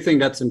 because I do think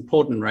that's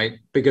important, right?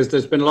 Because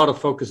there's been a lot of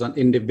focus on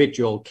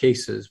individual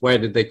cases. Where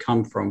did they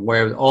come from?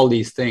 Where all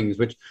these things,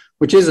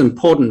 which is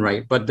important,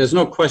 right? But there's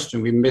no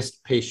question we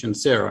missed patient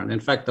zero. And in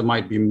fact, there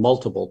might be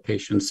multiple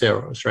patient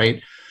zeros,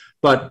 right?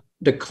 But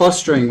the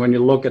clustering, when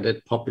you look at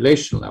it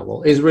population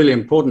level, is really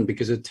important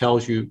because it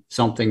tells you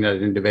something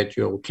that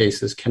individual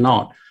cases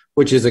cannot,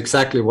 which is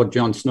exactly what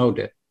John Snow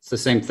did. It's the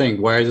same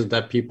thing. Where is it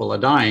that people are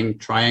dying?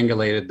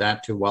 Triangulated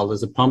that to, well,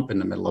 there's a pump in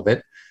the middle of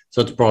it.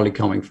 So it's probably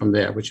coming from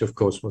there, which of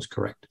course was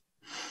correct.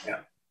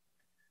 Yeah.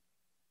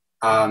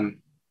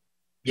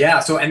 Yeah.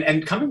 So,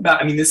 and coming back,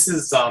 I mean, this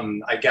is,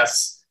 I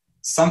guess,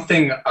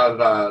 something of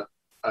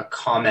a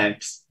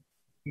comment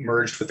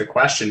merged with the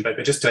question,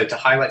 but just to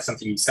highlight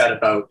something you said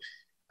about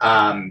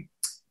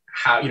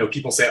how, you know,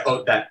 people say,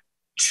 oh, that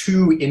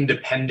two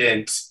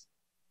independent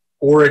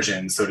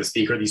origins, so to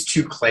speak, or these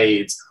two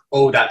clades,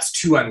 oh, that's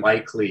too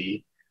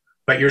unlikely.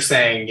 But you're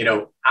saying, you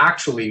know,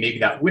 actually, maybe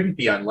that wouldn't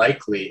be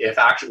unlikely if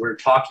actually we're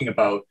talking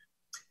about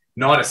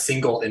not a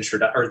single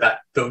introduction, or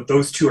that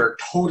those two are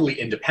totally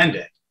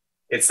independent.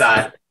 It's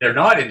that they're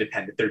not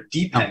independent, they're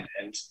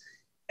dependent.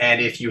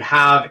 And if you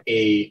have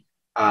a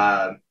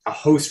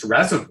host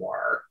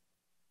reservoir,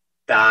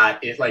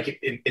 that it,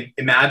 like,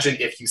 imagine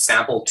if you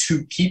sample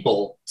two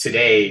people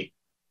today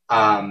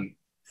from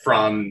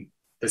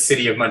the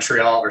city of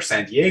Montreal or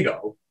San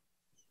Diego,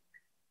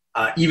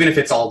 even if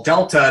it's all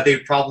Delta, they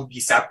would probably be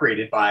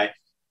separated by,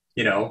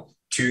 you know,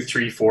 2,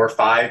 3, 4,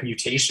 5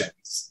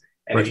 mutations.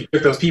 And if you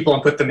took those people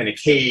and put them in a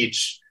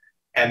cage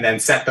and then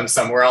sent them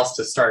somewhere else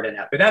to start an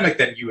epidemic,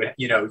 then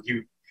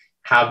you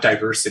have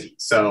diversity.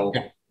 So.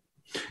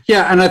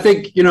 Yeah, and I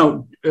think, you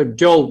know,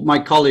 my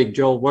colleague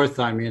Joel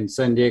Wertheim in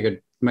San Diego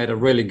made a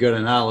really good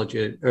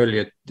analogy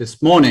earlier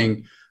this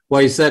morning,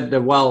 where he said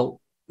that, well,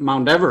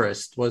 Mount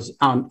Everest was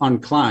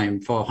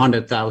unclimbed for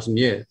 100,000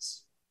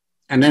 years.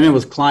 And then it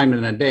was climbed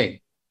in a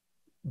day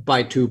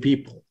by 2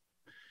 people,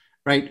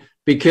 right?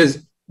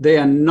 Because they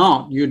are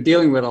not, you're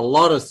dealing with a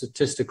lot of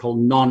statistical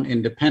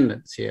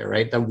non-independence here,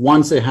 right? That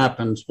once it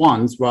happens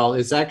once, well,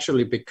 it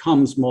actually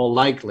becomes more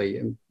likely,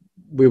 and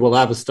we will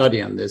have a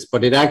study on this,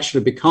 but it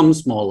actually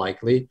becomes more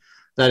likely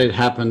that it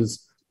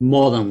happens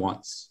more than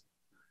once,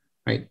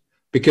 right?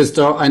 Because,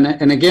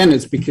 and again,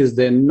 it's because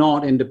they're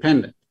not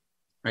independent,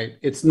 right?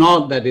 It's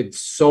not that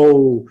it's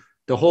so,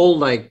 the whole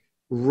like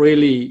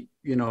really,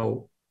 you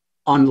know,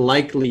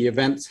 unlikely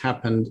events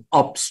happened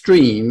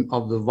upstream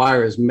of the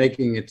virus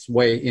making its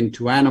way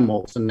into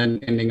animals and then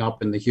ending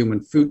up in the human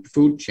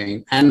food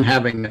chain and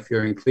having a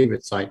furin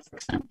cleavage site, for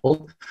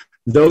example.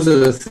 Those are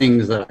the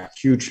things that are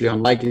hugely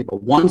unlikely.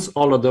 But once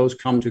all of those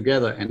come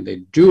together and they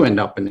do end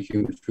up in the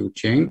human food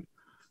chain,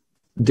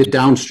 the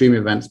downstream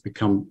events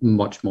become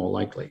much more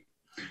likely.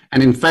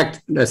 And in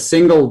fact, a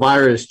single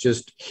virus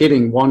just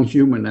hitting one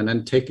human and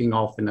then taking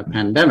off in a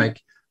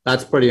pandemic,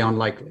 that's pretty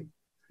unlikely,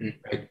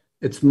 right?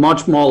 It's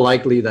much more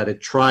likely that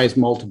it tries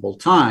multiple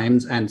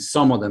times and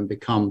some of them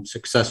become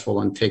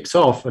successful and takes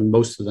off, and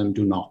most of them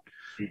do not.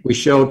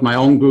 My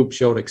own group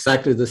showed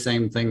exactly the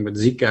same thing with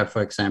Zika,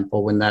 for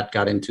example, when that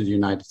got into the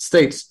United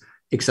States,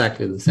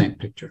 exactly the same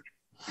picture.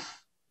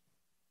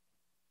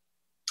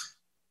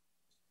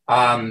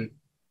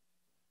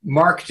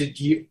 Mark, did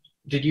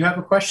you have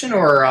a question,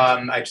 or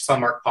I just saw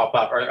Mark pop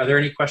up? Are there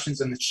any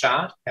questions in the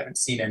chat? I haven't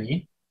seen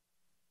any.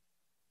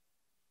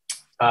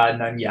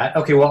 None yet.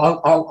 Okay,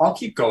 well, I'll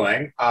keep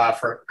going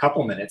for a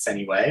couple minutes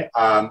anyway.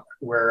 I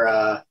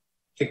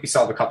think we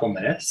still have a couple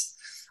minutes.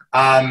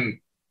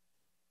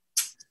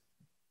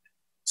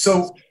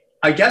 So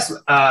I guess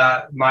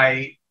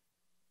my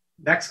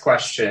next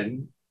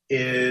question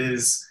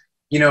is,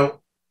 you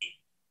know,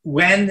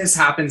 when this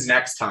happens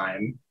next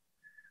time,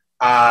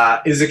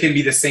 is it going to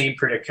be the same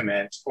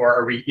predicament, or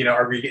are we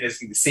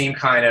is it the same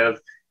kind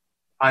of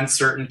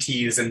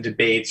uncertainties and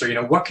debates, or, you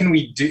know, what can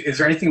we do? Is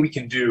there anything we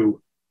can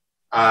do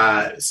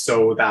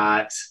so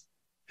that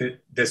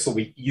this will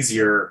be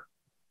easier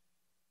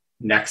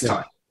next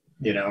time,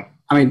 you know?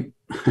 I mean,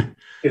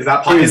 is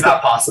that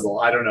possible?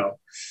 I don't know.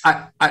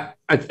 I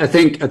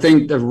think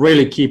the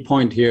really key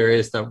point here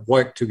is that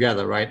work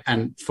together, right?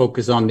 And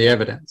focus on the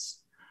evidence.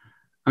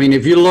 I mean,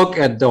 if you look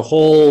at the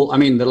whole, I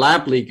mean, the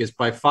lab leak is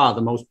by far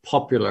the most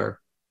popular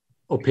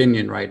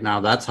opinion right now.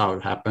 That's how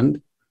it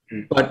happened.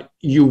 But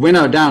you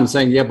winnow down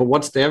saying, yeah, but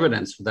what's the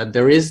evidence for that?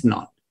 There is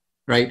none.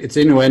 Right? It's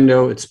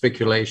innuendo, it's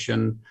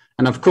speculation,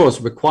 and of course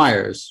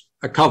requires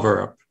a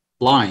cover-up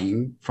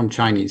lying from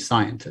Chinese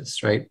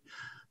scientists, right?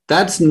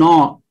 That's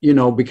not, you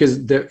know,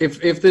 because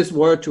if this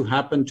were to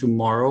happen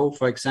tomorrow,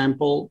 for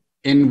example,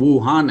 in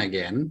Wuhan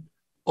again,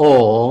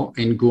 or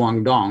in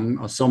Guangdong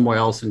or somewhere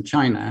else in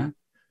China,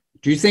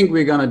 do you think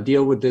we're going to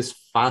deal with this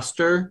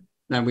faster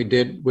than we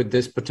did with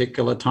this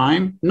particular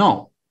time?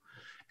 No.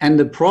 And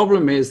the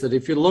problem is that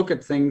if you look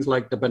at things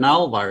like the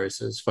banal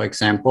viruses, for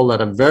example, that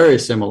are very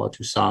similar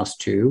to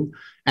SARS-2,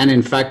 and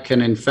in fact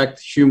can infect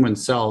human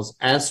cells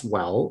as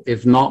well,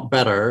 if not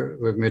better,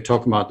 when we're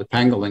talking about the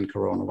pangolin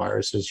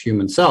coronaviruses,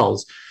 human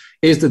cells,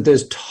 is that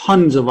there's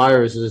tons of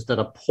viruses that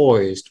are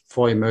poised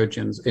for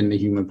emergence in the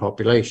human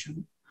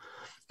population.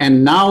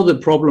 And now the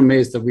problem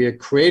is that we have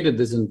created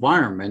this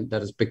environment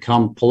that has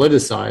become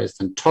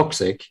politicized and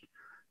toxic,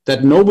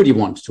 that nobody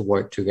wants to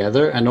work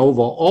together. And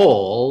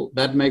overall,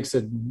 that makes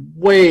it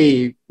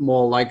way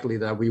more likely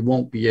that we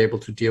won't be able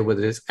to deal with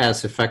this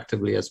as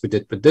effectively as we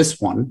did with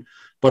this one.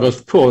 But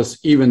of course,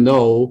 even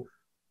though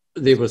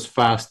it was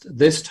fast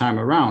this time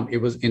around, it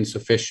was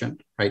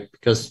insufficient, right?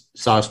 Because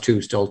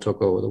SARS-2 still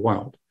took over the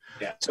world.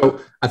 Yeah.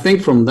 So I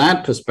think from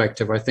that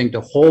perspective, I think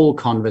the whole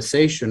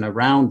conversation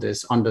around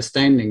this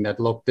understanding that,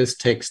 look, this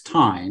takes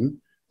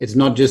time. It's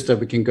not just that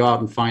we can go out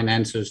and find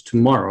answers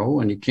tomorrow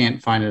and you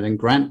can't find it in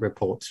grant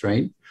reports,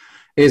 right?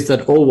 Is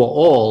that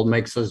overall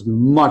makes us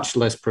much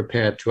less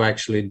prepared to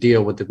actually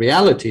deal with the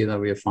reality that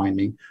we are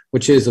finding,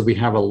 which is that we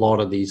have a lot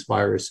of these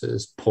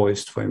viruses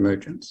poised for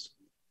emergence.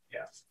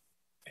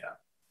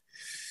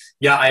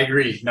 Yeah, I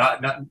agree.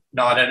 Not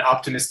an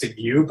optimistic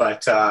view,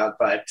 but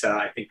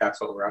I think that's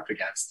what we're up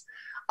against.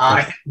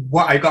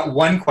 I got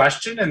one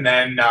question, and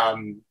then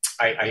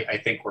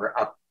I think we're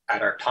up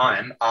at our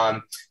time.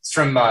 It's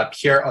from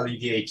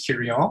Pierre-Olivier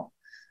Quirion,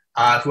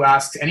 who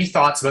asks, any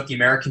thoughts about the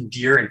American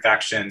deer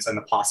infections and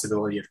the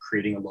possibility of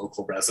creating a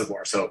local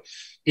reservoir? So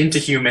into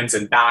humans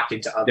and back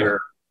into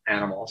other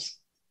animals.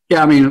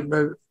 Yeah, I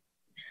mean,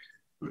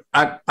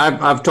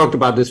 I've talked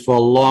about this for a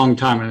long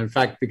time. And in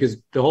fact, because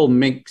the whole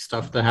mink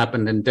stuff that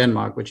happened in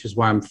Denmark, which is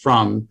where I'm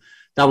from,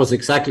 that was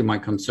exactly my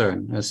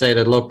concern. I say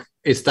that, look,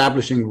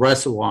 establishing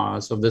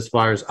reservoirs of this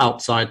virus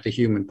outside the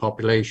human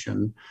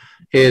population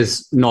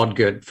is not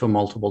good for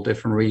multiple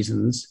different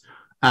reasons.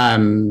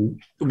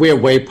 We're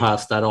way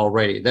past that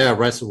already. There are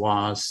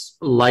reservoirs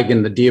like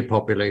in the deer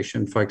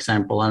population, for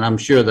example, and I'm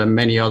sure there are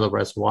many other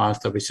reservoirs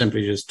that we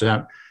simply just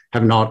have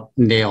not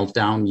nailed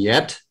down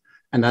yet.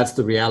 And that's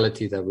the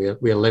reality that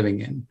we're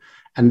living in.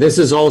 And this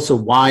is also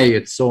why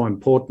it's so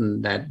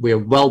important that we're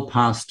well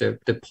past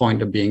the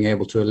point of being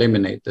able to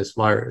eliminate this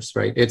virus,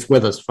 right? It's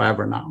with us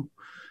forever now.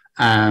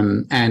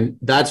 And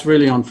that's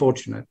really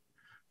unfortunate.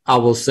 I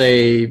will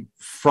say,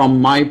 from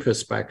my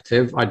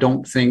perspective, I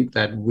don't think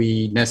that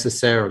we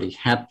necessarily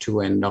had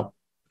to end up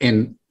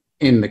in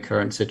the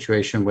current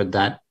situation with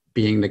that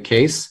being the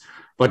case,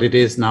 but it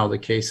is now the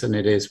case, and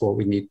it is what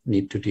we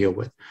need to deal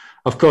with.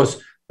 Of course,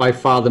 by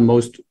far the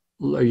most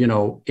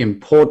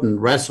important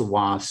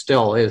reservoir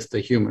still is the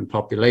human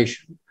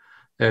population.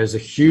 There's a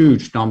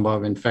huge number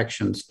of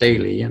infections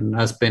daily, and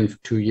has been for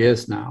 2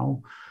 years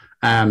now.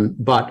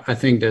 But I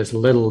think there's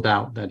little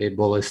doubt that it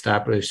will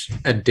establish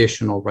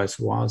additional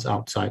reservoirs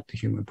outside the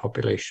human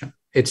population.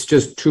 It's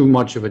just too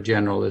much of a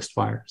generalist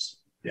virus.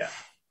 Yeah.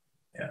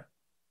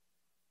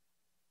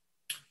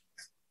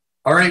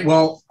 All right.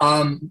 Well,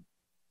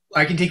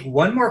 I can take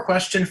one more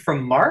question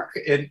from Mark,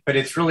 but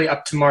it's really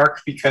up to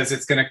Mark because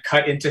it's going to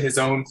cut into his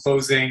own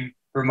closing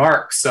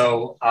remarks.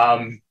 So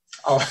I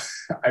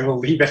will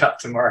leave it up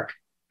to Mark.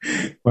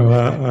 Well,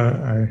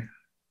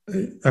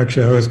 I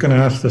was going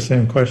to ask the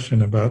same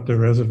question about the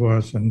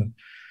reservoirs and the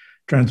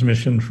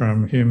transmission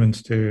from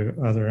humans to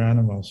other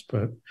animals,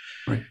 but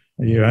right.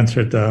 You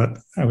answered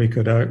that. We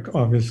could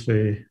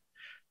obviously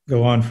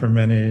go on for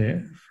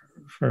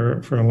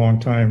a long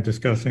time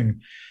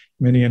discussing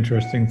many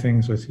interesting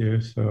things with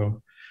you.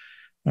 So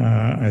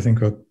I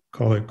think we'll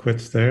call it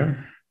quits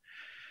there.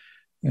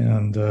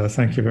 And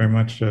thank you very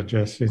much,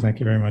 Jesse. Thank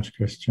you very much,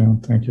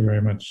 Kristian. Thank you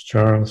very much,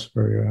 Charles,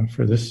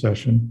 for this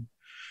session.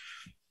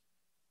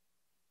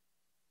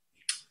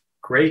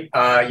 Great.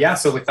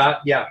 So with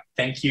that,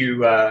 thank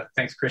you.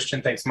 Thanks,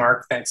 Kristian. Thanks,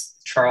 Mark. Thanks,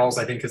 Charles,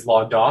 I think has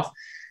logged off.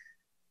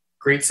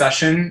 Great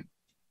session.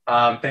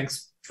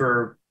 Thanks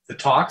for the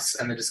talks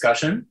and the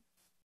discussion.